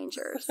to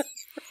strangers.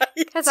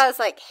 Because I was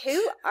like,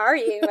 who are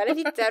you? What have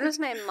you done with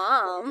my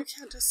mom? You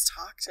can't just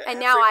talk to And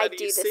now I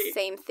do the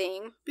same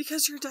thing.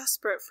 Because you're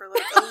desperate for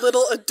like a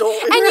little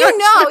adult And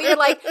you're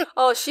like,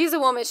 oh, she's a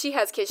woman. She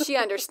has kids. She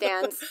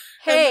understands.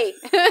 Hey.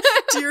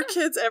 Do your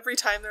kids every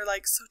time they're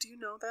like, so do you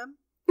know them?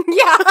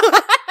 Yeah.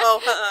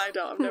 I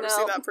don't. I've never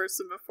seen that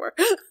person before.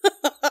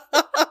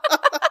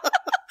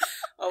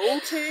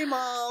 Okay,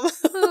 Mom.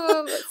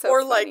 Oh, that's so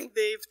or funny. Like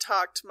they've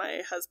talked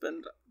my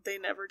husband, they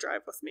never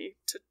drive with me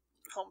to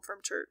home from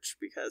church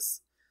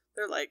because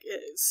they're like,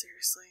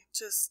 seriously,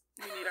 just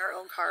we need our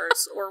own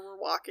cars or we're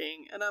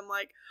walking. And I'm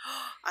like,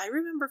 I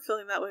remember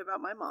feeling that way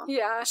about my mom.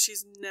 Yeah.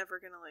 She's never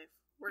going to leave.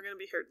 We're going to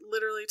be here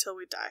literally till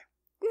we die.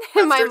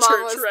 My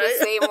mom was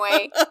the same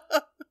way.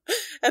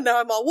 And now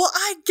I'm all, well,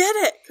 I get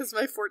it. Because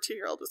my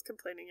 14-year-old was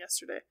complaining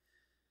yesterday.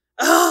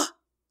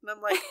 And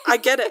I'm like, I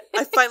get it.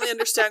 I finally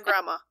understand,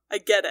 Grandma. I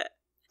get it.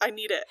 I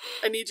need it.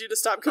 I need you to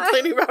stop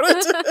complaining about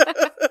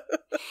it.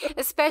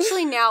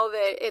 Especially now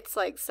that it's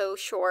like so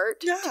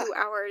short, 2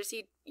 hours.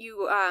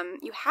 You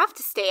have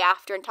to stay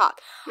after and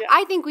talk. Yeah.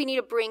 I think we need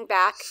to bring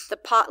back the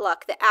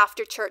potluck, the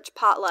after church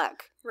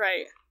potluck.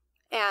 Right.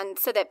 And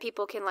so that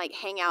people can like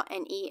hang out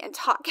and eat and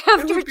talk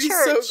after church. It would be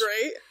so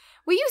great.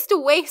 We used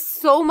to waste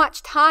so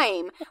much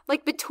time,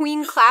 like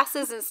between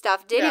classes and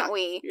stuff, didn't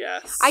we?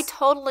 Yes. I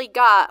totally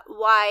got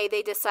why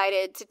they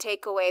decided to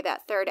take away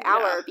that third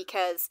hour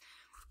because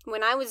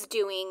when I was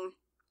doing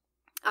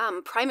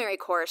primary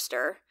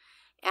chorister,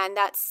 and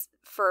that's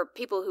for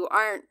people who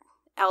aren't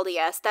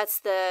LDS, that's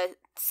the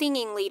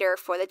singing leader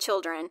for the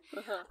children.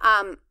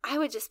 Uh-huh. I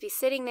would just be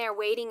sitting there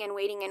waiting and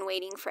waiting and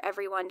waiting for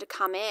everyone to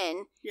come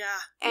in. Yeah.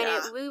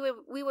 And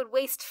we would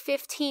waste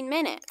 15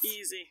 minutes.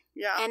 Easy.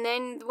 Yeah. And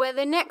then when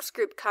the next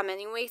group come in,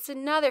 you waste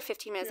another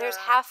 15 minutes. Yeah. There's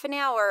half an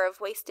hour of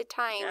wasted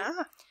time.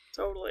 Yeah,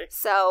 totally.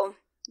 So,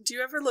 do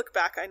you ever look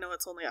back? I know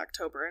it's only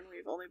October and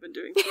we've only been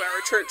doing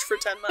 2-hour church for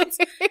 10 months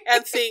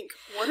and think,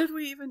 what did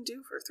we even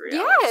do for 3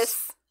 hours?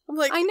 Yes. I'm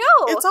like, I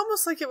know. It's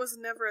almost like it was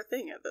never a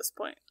thing at this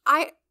point.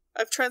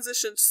 I've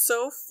transitioned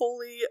so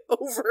fully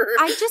over.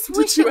 I just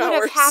wish it would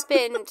have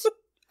happened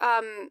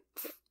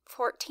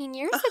 14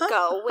 years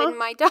ago when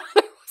my daughter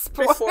was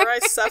born. Before I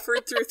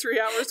suffered through 3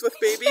 hours with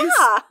babies?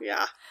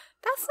 Yeah.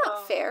 That's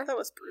not fair. That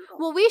was brutal.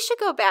 Well, we should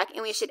go back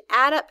and we should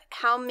add up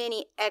how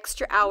many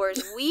extra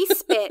hours we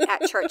spent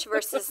at church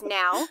versus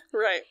now.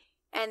 Right.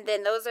 And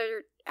then those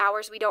are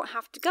hours we don't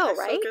have to go,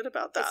 right? I feel good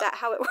about that. Is that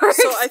how it works?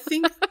 So I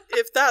think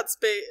if that's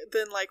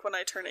then like when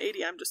I turn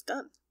 80, I'm just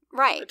done.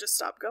 Right. I just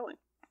stop going.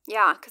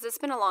 Yeah, because it's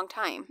been a long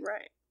time.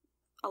 Right.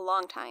 A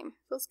long time.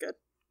 Feels good.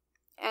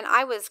 And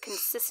I was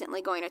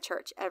consistently going to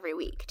church every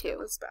week, too. It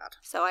was bad.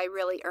 So I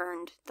really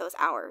earned those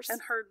hours.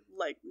 And heard,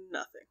 like,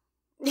 nothing.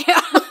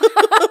 Yeah.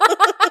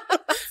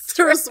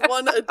 There was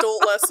one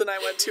adult lesson I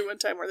went to one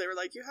time where they were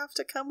like, you have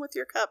to come with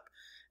your cup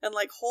and,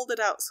 like, hold it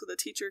out so the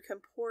teacher can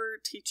pour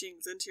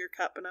teachings into your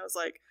cup. And I was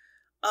like,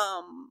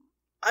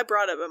 I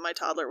brought it, but my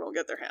toddler won't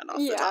get their hand off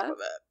the top of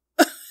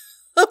it.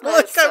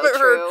 Like, so I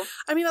true.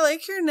 I mean, I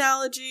like your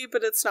analogy,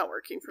 but it's not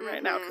working for me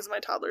right now because my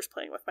toddler's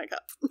playing with my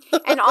cup.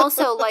 And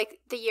also, like,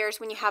 the years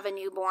when you have a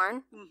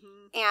newborn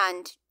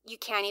and you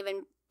can't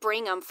even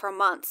bring them for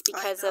months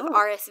because of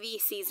RSV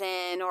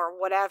season or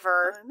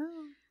whatever. I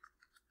know.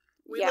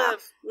 We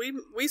live.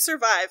 We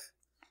survive.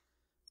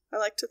 I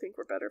like to think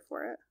we're better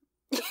for it.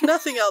 If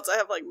nothing else, I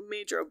have, like,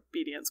 major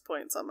obedience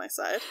points on my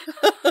side.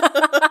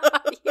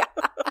 Yeah.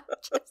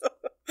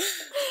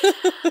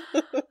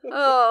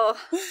 Oh.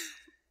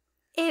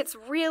 It's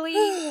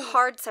really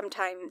hard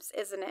sometimes,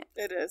 isn't it?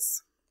 It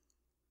is.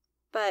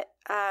 But,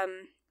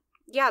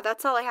 yeah,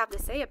 that's all I have to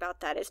say about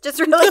that. It's just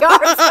really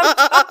hard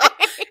sometimes.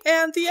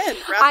 And the end.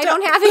 I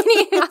don't have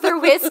any other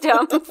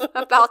wisdom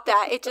about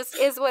that. It just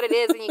is what it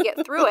is, and you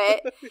get through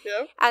it.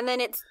 Yep. And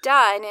then it's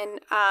done, and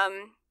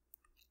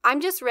I'm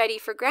just ready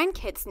for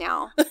grandkids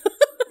now.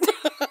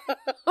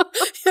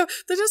 Yeah,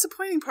 the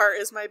disappointing part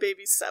is my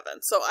baby's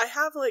 7, so I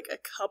have, like, a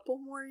couple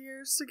more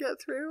years to get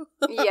through.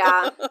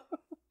 Yeah.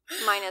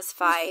 Mine is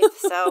 5,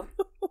 so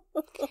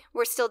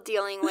we're still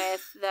dealing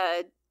with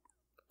the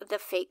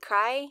fake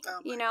cry,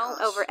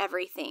 over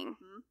everything.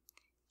 Mm-hmm.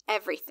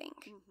 Everything.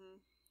 Mm-hmm.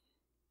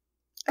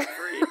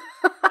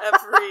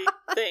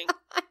 Everything.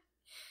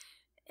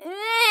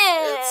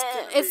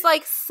 It's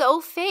like so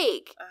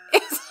fake.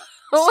 It's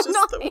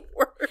just the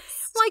worst.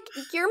 Like,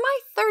 you're my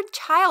 3rd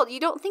child. You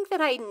don't think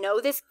that I know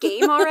this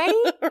game already?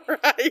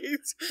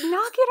 Right.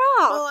 Knock it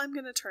off. Well, I'm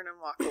going to turn and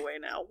walk away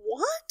now.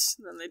 What?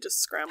 And then they just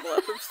scramble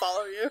up and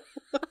follow you.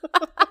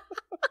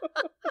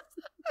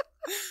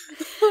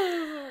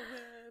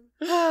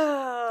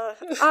 Oh,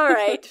 man. All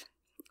right.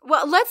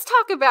 Well, let's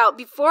talk about,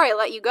 before I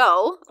let you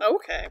go.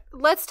 Okay.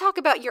 Let's talk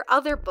about your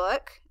other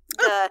book.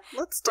 The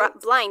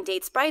Blind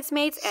Dates,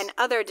 Bridesmaids, and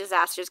Other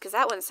Disasters, because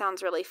that one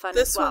sounds really fun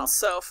as well. This one's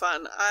so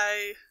fun.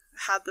 I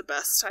had the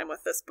best time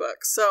with this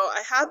book. So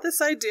I had this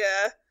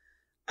idea,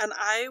 and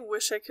I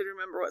wish I could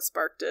remember what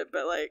sparked it,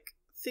 but, like,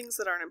 things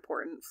that aren't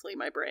important flee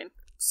my brain,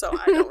 so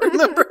I don't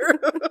remember.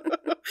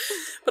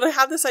 But I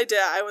had this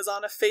idea. I was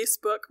on a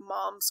Facebook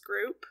moms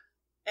group,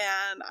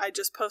 and I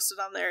just posted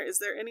on there, is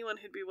there anyone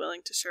who'd be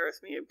willing to share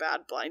with me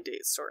bad blind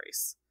date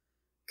stories?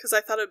 Because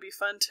I thought it would be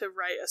fun to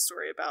write a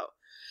story about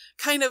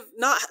kind of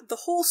not,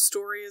 the whole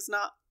story is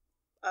not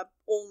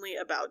only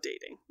about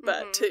dating,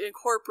 but to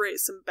incorporate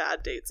some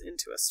bad dates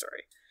into a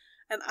story.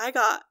 And I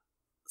got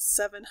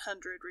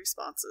 700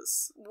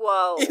 responses.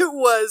 Whoa. It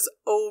was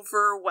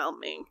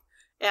overwhelming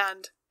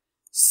and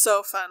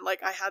so fun.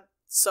 Like, I had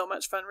so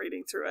much fun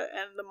reading through it,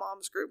 and the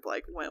moms group,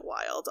 like, went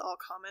wild, all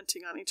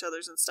commenting on each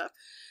other's and stuff.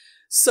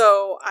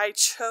 So I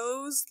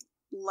chose,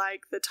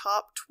 like, the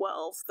top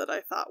 12 that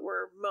I thought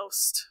were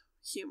most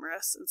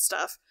humorous and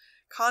stuff,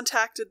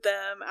 contacted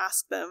them,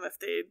 asked them if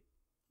they'd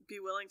be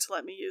willing to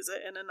let me use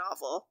it in a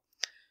novel.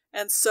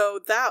 And so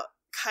that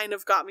kind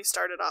of got me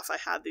started off. I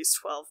had these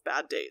 12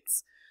 bad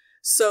dates.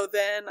 So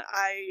then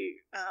I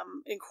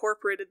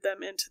incorporated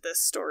them into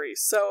this story.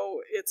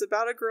 So it's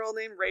about a girl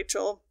named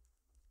Rachel,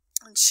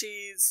 and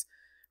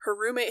her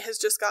roommate has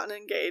just gotten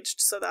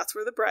engaged, so that's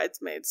where the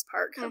bridesmaids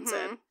part comes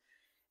in.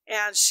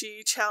 And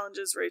she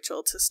challenges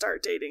Rachel to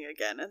start dating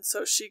again. And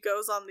so she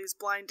goes on these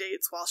blind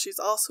dates while she's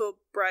also a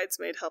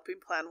bridesmaid helping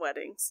plan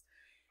weddings.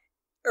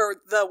 Or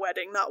the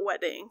wedding, not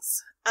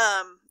weddings.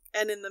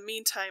 And in the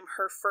meantime,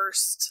 her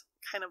first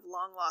kind of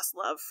long-lost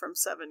love from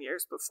 7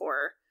 years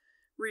before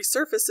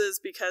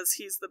resurfaces because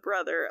he's the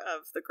brother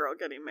of the girl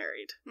getting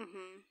married.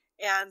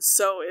 And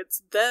so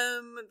it's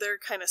them, their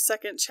kind of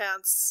second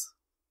chance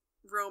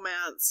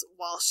romance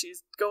while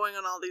she's going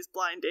on all these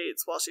blind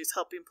dates, while she's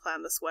helping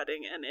plan this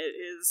wedding. And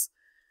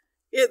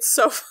it's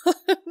so fun.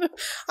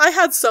 I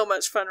had so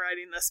much fun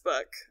writing this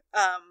book.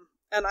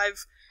 And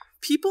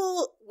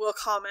people will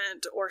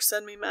comment or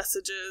send me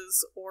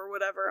messages or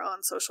whatever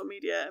on social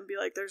media and be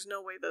like, there's no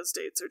way those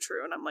dates are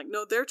true. And I'm like,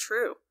 no, they're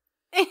true.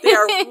 They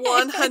are 100%.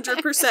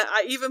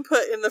 I even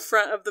put in the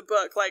front of the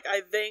book, like,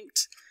 I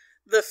thanked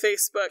the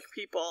Facebook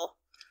people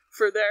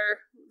for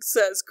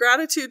says,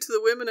 gratitude to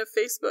the women of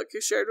Facebook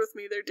who shared with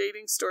me their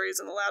dating stories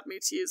and allowed me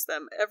to use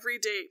them. Every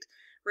date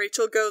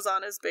Rachel goes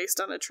on is based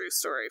on a true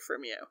story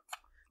from you.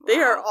 Wow. They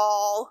are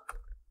all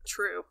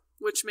true,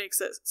 which makes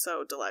it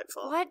so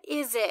delightful. What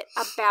is it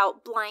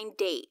about blind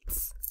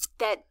dates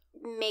that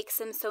makes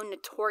them so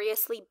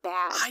notoriously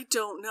bad? I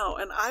don't know.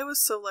 And I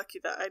was so lucky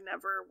that I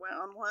never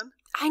went on one.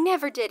 I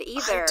never did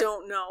either. I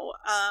don't know.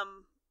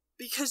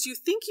 Because you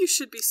think you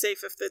should be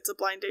safe if it's a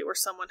blind date where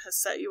someone has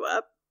set you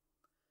up.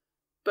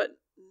 But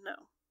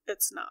No,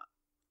 it's not.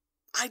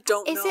 I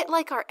don't know. Is it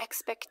like our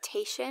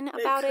expectation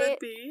about it? It could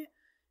be.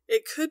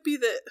 It could be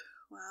that,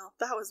 well,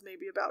 that was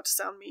maybe about to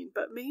sound mean,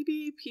 but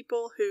maybe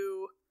people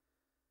who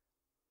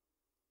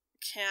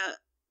can't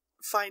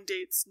find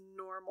dates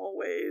normal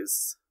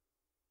ways,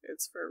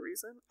 it's for a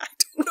reason. I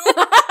don't know.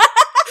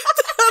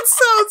 That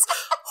sounds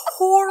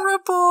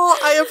horrible.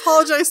 I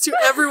apologize to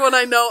everyone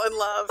I know and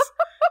love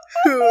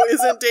who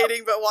isn't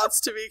dating but wants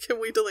to be. Can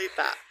we delete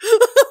that?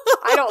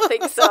 I don't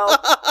think so.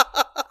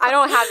 I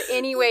don't have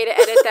any way to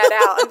edit that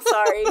out. I'm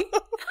sorry.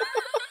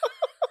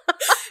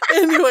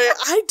 Anyway,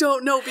 I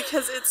don't know,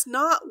 because it's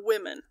not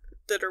women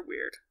that are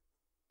weird.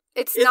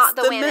 It's not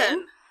the women.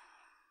 Men.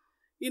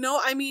 You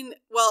know, I mean,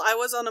 well, I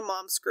was on a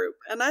mom's group,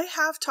 and I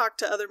have talked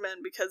to other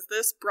men, because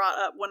this brought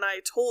up, when I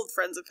told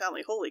friends and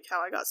family, holy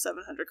cow, I got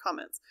 700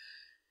 comments.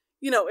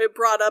 You know, it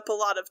brought up a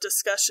lot of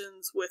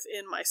discussions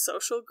within my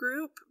social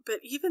group, but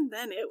even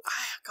then, it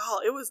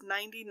was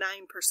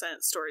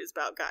 99% stories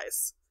about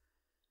guys.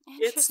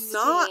 It's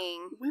not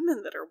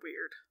women that are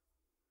weird.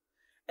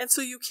 And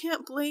so you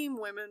can't blame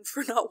women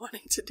for not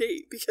wanting to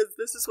date, because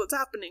this is what's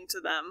happening to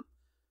them.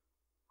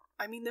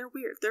 I mean, they're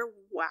weird. They're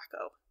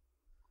wacko.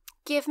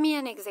 Give me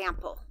an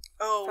example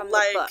from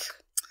the book.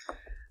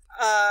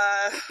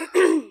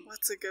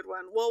 What's a good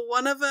one? Well,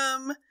 one of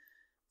them,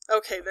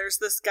 okay, there's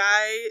this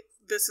guy,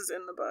 this is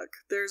in the book.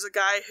 There's a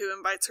guy who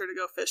invites her to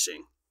go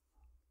fishing.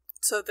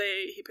 So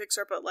he picks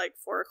her up at like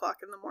 4 o'clock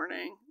in the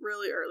morning,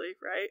 really early,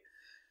 right?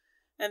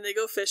 And they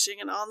go fishing,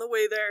 and on the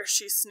way there,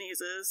 she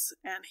sneezes,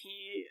 and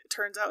he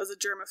turns out as a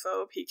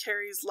germaphobe. He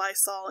carries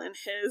Lysol in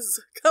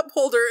his cup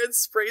holder and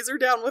sprays her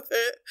down with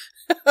it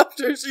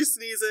after she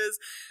sneezes.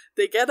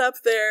 They get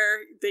up there,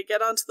 they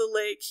get onto the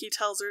lake, he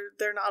tells her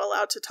they're not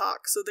allowed to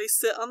talk, so they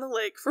sit on the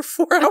lake for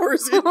 4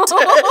 hours in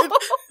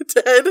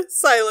dead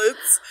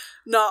silence.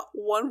 Not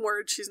one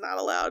word. She's not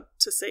allowed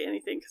to say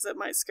anything, because it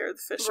might scare the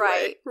fish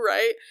away,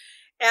 right?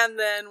 And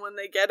then when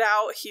they get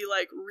out, he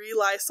like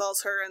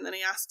re-Lysols her, and then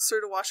he asks her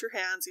to wash her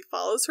hands. He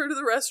follows her to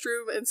the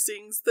restroom and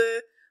sings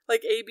the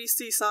like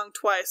ABC song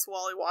twice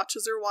while he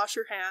watches her wash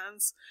her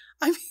hands.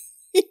 I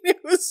mean,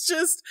 it was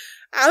just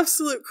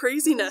absolute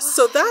craziness. What?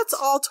 So that's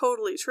all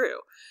totally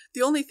true.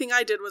 The only thing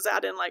I did was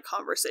add in like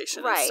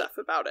conversation and stuff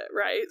about it,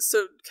 right?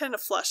 So kind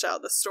of flesh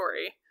out the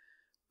story.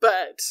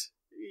 But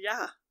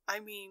yeah, I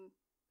mean,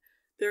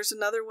 there's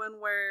another one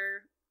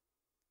where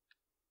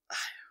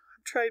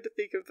I'm trying to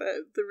think of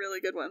the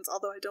really good ones,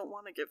 although I don't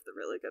want to give the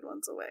really good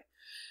ones away.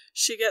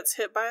 She gets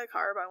hit by a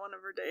car by one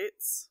of her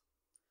dates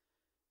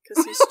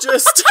because he's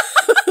just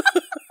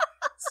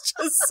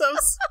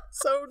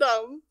so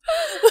dumb.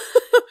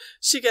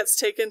 She gets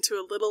taken to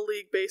a little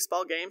league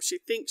baseball game. She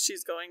thinks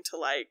she's going to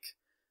like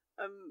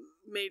a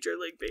major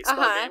league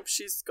baseball game.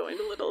 She's going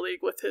to little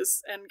league with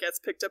and gets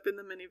picked up in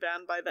the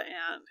minivan by the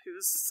aunt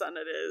whose son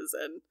it is.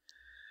 And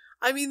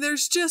I mean,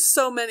 there's just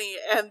so many,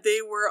 and they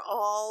were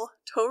all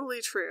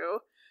totally true.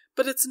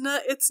 But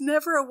it's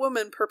never a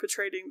woman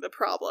perpetrating the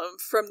problem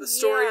from the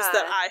stories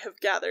that I have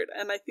gathered,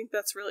 and I think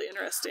that's really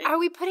interesting. Are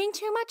we putting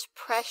too much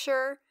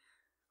pressure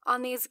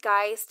on these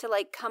guys to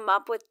like come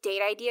up with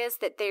date ideas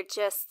that they're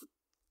just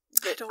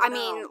I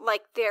mean,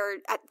 like they're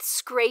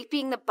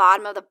scraping the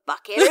bottom of the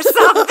bucket or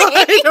something.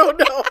 I don't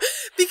know.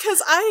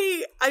 Because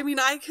I mean,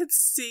 I could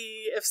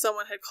see if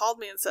someone had called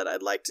me and said,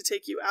 I'd like to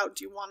take you out.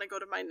 Do you want to go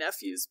to my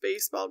nephew's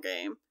baseball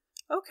game?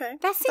 Okay.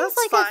 That seems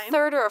like fine. A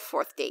third or a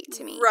fourth date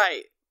to me.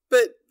 Right.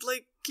 But,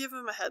 like, give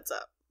him a heads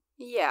up.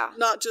 Yeah.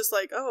 Not just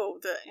like, oh,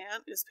 the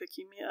aunt is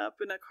picking me up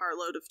in a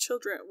carload of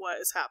children. What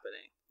is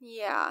happening?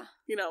 Yeah.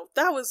 You know,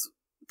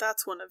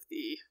 that's one of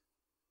the...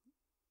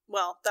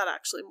 Well, that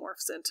actually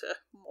morphs into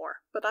more,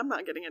 but I'm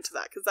not getting into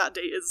that because that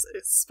date is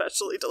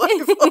especially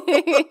delightful.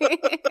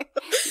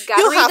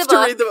 You'll have to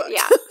read the book.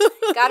 Yeah,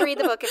 gotta read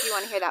the book if you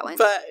want to hear that one.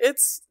 But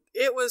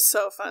it was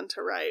so fun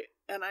to write,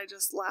 and I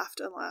just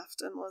laughed and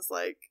was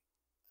like,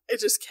 I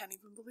just can't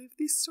even believe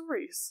these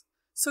stories.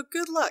 So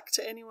good luck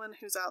to anyone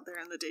who's out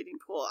there in the dating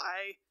pool.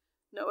 I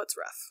know it's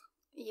rough.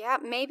 Yeah,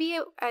 maybe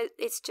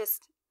it's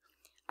just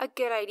a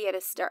good idea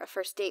to start a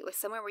first date with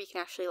someone where you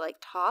can actually like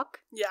talk.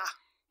 Yeah.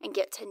 And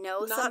get to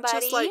know somebody.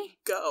 Not just, like,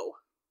 go,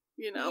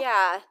 you know?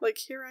 Yeah. Like,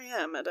 here I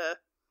am at a...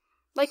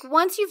 Like,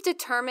 once you've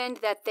determined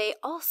that they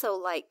also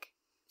like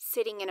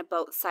sitting in a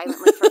boat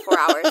silently for 4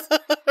 hours,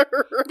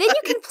 right. Then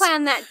you can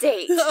plan that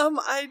date.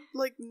 I,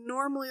 like,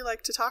 normally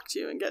like to talk to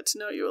you and get to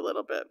know you a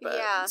little bit,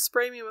 but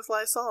spray me with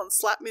Lysol and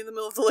slap me in the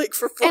middle of the lake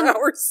for 4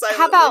 hours silently.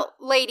 How about,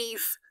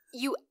 ladies,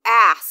 you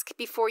ask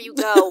before you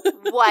go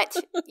what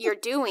you're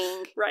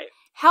doing. Right.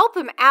 Help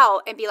him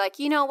out and be like,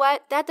 you know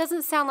what? That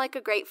doesn't sound like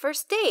a great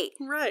first date.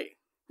 Right.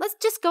 Let's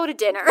just go to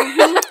dinner.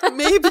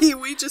 Maybe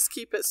we just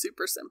keep it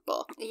super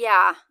simple.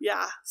 Yeah.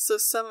 Yeah. So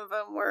some of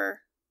them were,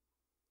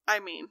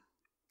 I mean,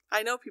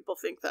 I know people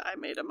think that I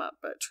made them up,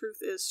 but truth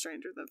is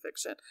stranger than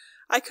fiction.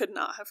 I could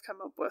not have come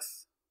up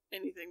with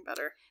anything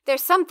better.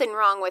 There's something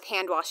wrong with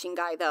hand washing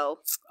guy,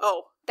 though.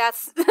 Oh.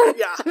 That's,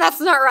 yeah. That's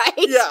not right.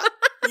 Yeah.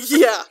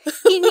 Yeah.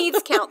 He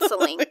needs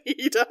counseling.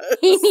 He does.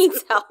 He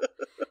needs help.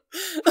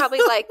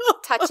 Probably, like,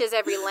 touches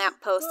every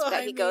lamppost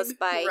that he goes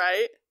by.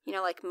 Right. You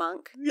know, like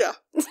Monk. Yeah.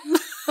 Right.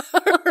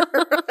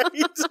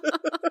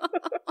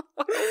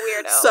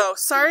 Weirdo. So,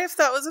 sorry if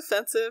that was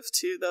offensive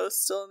to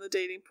those still in the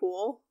dating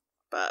pool,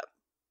 but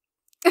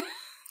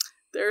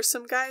there are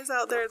some guys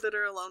out there that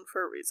are alone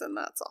for a reason,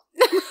 that's all.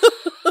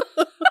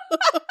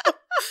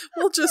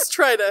 We'll just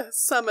try to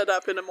sum it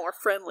up in a more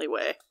friendly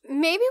way.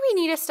 Maybe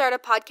we need to start a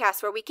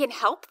podcast where we can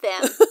help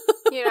them,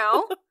 you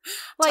know?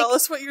 Like, tell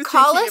us what you're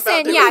thinking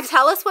about doing. Yeah,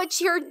 tell us what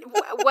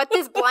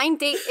this blind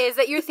date is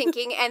that you're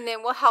thinking, and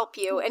then we'll help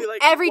you. And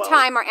like, every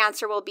time our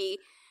answer will be,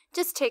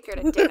 just take her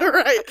to dinner,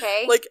 right.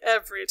 Okay? Like,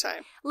 every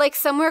time. Like,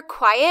 somewhere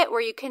quiet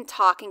where you can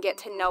talk and get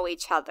to know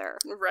each other.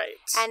 Right.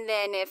 And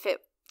then if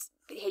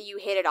you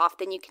hit it off,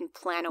 then you can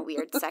plan a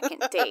weird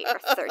second date or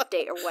third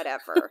date or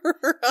whatever.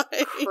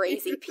 Right.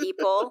 Crazy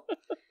people.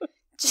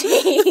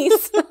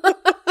 Jeez.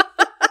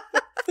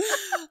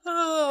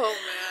 Oh,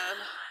 man.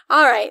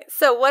 All right.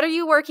 So what are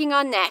you working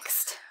on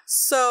next?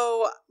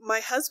 So my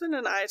husband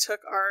and I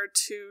took our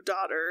 2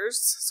 daughters.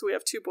 So we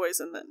have 2 boys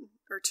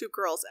or 2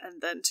 girls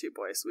and then 2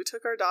 boys. We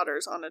took our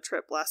daughters on a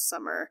trip last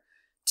summer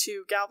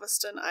to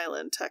Galveston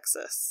Island,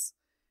 Texas.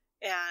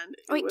 And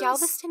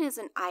Galveston is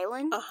an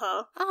island?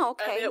 Uh-huh. Oh,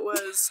 okay. And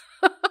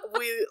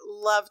we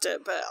loved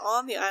it, but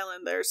on the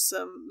island there's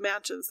some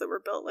mansions that were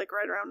built like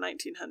right around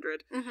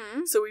 1900.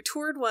 Mm-hmm. So we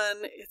toured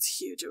one.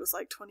 It's huge. It was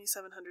like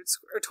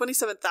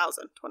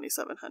 27,000.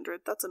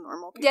 That's a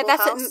normal people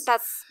house.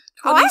 That's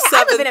I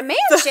live in a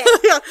mansion.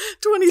 Yeah,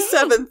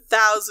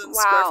 27,000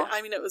 square feet.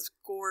 I mean, it was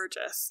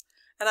gorgeous.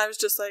 And I was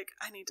just like,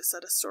 I need to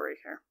set a story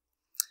here.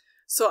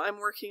 So I'm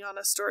working on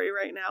a story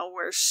right now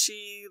where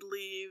she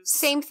leaves.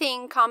 Same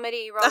thing,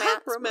 comedy,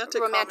 romance,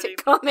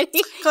 romantic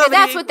comedy. Yeah,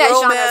 that's what that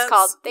genre is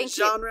called. Thank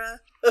you.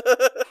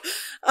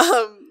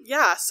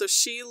 Yeah. So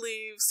she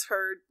leaves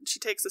she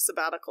takes a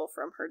sabbatical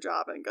from her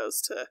job and goes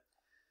to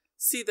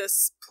see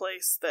this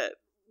place that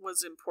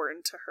was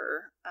important to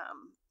her.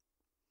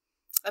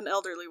 An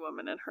elderly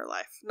woman in her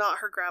life, not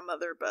her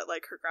grandmother, but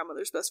like her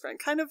grandmother's best friend.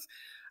 Kind of,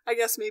 I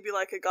guess maybe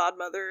like a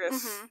godmother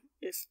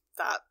if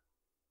that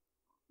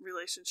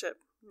relationship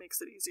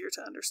makes it easier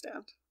to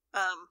understand,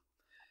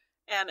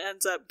 and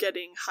ends up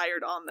getting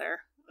hired on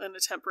there in a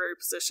temporary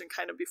position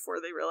kind of before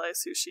they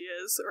realize who she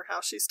is or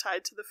how she's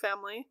tied to the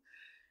family.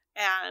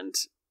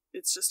 And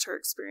it's just her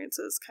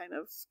experiences kind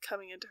of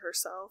coming into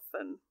herself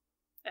and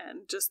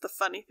just the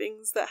funny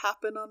things that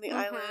happen on the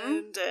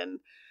island, and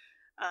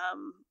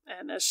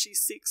as she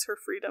seeks her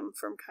freedom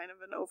from kind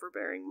of an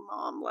overbearing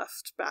mom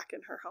left back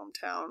in her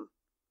hometown,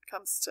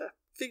 comes to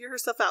figure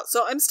herself out.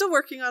 So I'm still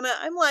working on it.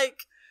 I'm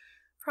like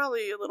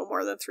probably a little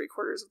more than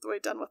 3/4 of the way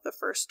done with the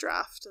first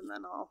draft, and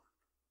then I'll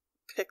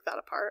pick that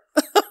apart.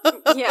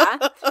 Yeah.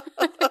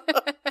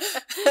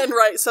 And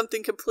write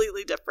something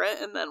completely different,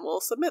 and then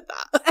we'll submit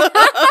that.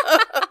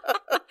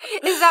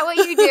 Is that what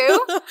you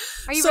do?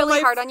 Are you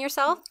really hard on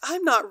yourself?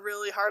 I'm not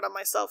really hard on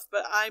myself,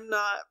 but I'm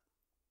not.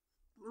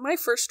 My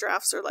first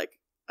drafts are like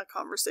a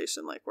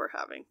conversation like we're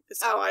having,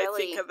 is how I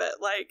think of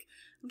it. Like,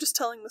 I'm just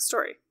telling the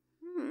story.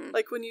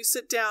 Like when you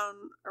sit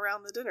down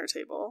around the dinner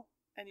table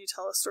and you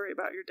tell a story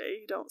about your day,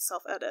 you don't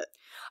self-edit.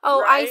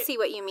 Oh, right? I see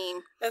what you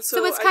mean. And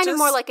so it's kind of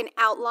more like an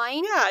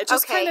outline? Yeah, I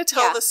just kind of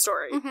tell the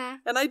story. Mm-hmm.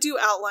 And I do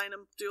outline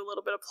and do a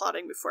little bit of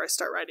plotting before I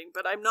start writing,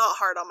 but I'm not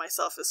hard on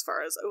myself as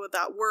far as,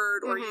 that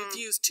word, or you've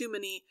used too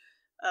many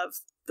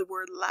of the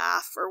word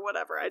laugh or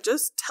whatever. I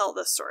just tell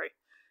the story.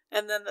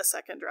 And then the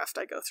second draft,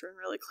 I go through and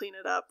really clean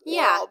it up.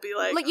 Yeah. Or I'll be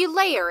like you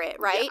layer it,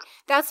 right?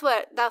 Yeah. That's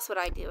what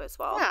I do as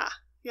well. Yeah.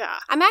 Yeah.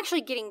 I'm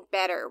actually getting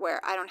better where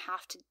I don't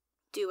have to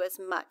do as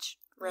much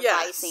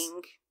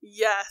revising.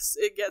 Yes,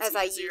 it gets as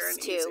easier I used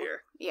and to.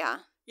 easier.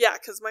 Yeah. Yeah,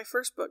 because my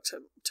first book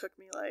took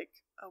me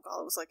like, it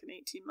was like an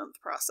 18-month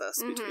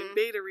process between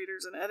beta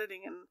readers and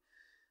editing and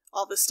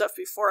all this stuff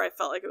before I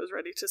felt like it was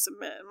ready to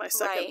submit. And my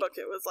second book,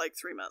 it was like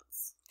 3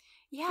 months.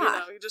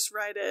 Yeah. You just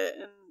write it,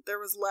 and there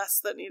was less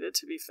that needed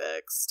to be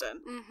fixed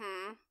and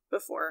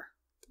before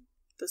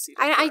the season.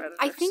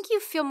 I think you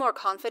feel more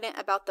confident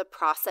about the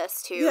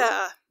process too.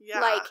 Yeah.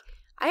 Like,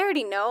 I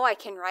already know I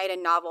can write a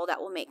novel that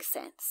will make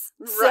sense.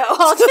 Right. So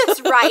I'll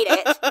just write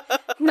it.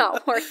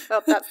 Not worry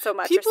about that so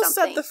much. People or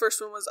something. said the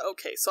first one was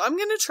okay, so I'm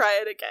going to try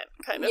it again,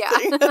 kind of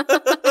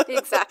thing.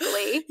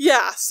 Exactly.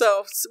 Yeah,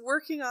 so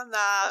working on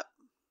that,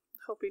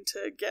 hoping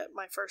to get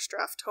my first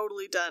draft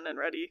totally done and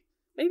ready.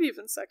 Maybe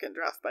even second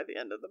draft by the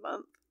end of the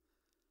month.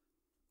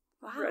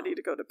 Wow. Ready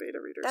to go to beta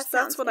readers.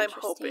 That's what I'm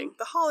hoping.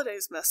 The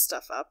holidays mess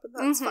stuff up, and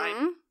that's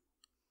fine.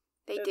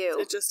 They do.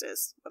 It just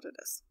is what it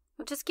is.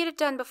 Well, just get it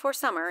done before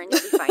summer and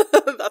you'll be fine.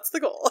 That's the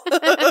goal.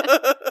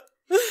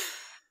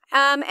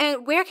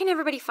 And where can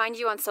everybody find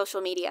you on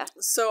social media?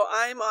 So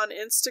I'm on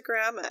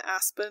Instagram at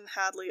Aspen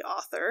Hadley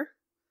Author.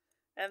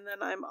 And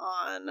then I'm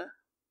on,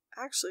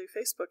 actually,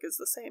 Facebook is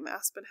the same,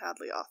 Aspen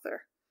Hadley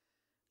Author.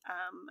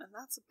 And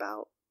that's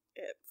about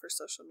it for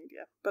social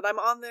media. But I'm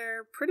on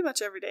there pretty much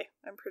every day.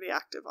 I'm pretty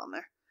active on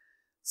there.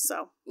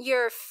 So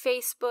your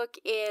Facebook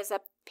is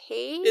a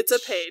page? It's a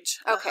page.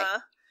 Okay.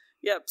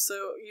 Yep,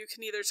 so you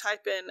can either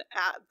type in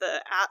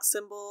 @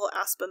 symbol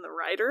Aspen the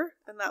writer,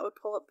 and that would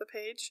pull up the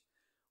page,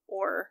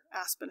 or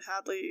Aspen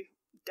Hadley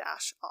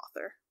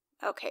 -author.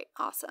 Okay,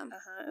 awesome.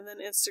 And then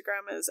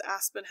Instagram is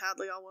Aspen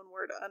Hadley, all one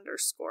word,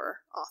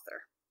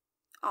 _author.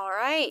 All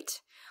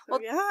right.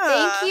 Well,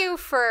 yeah.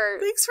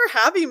 Thanks for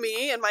having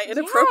me and my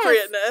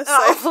inappropriateness. Yes.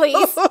 Oh,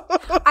 please.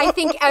 I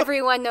think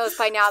everyone knows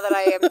by now that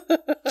I am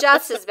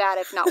just as bad,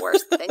 if not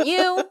worse, than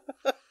you.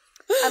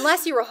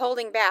 Unless you were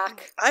holding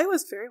back. I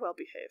was very well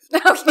behaved.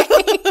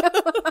 Okay.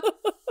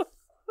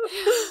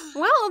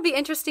 Well, it'll be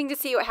interesting to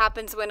see what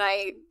happens when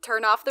I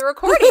turn off the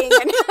recording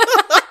and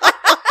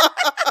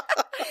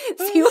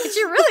see what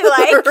you really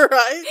like.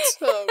 Right?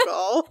 Oh,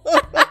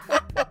 God.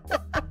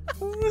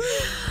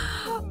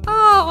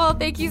 Oh, well,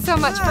 thank you so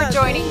much for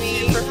joining me.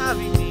 Thank you for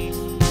having me.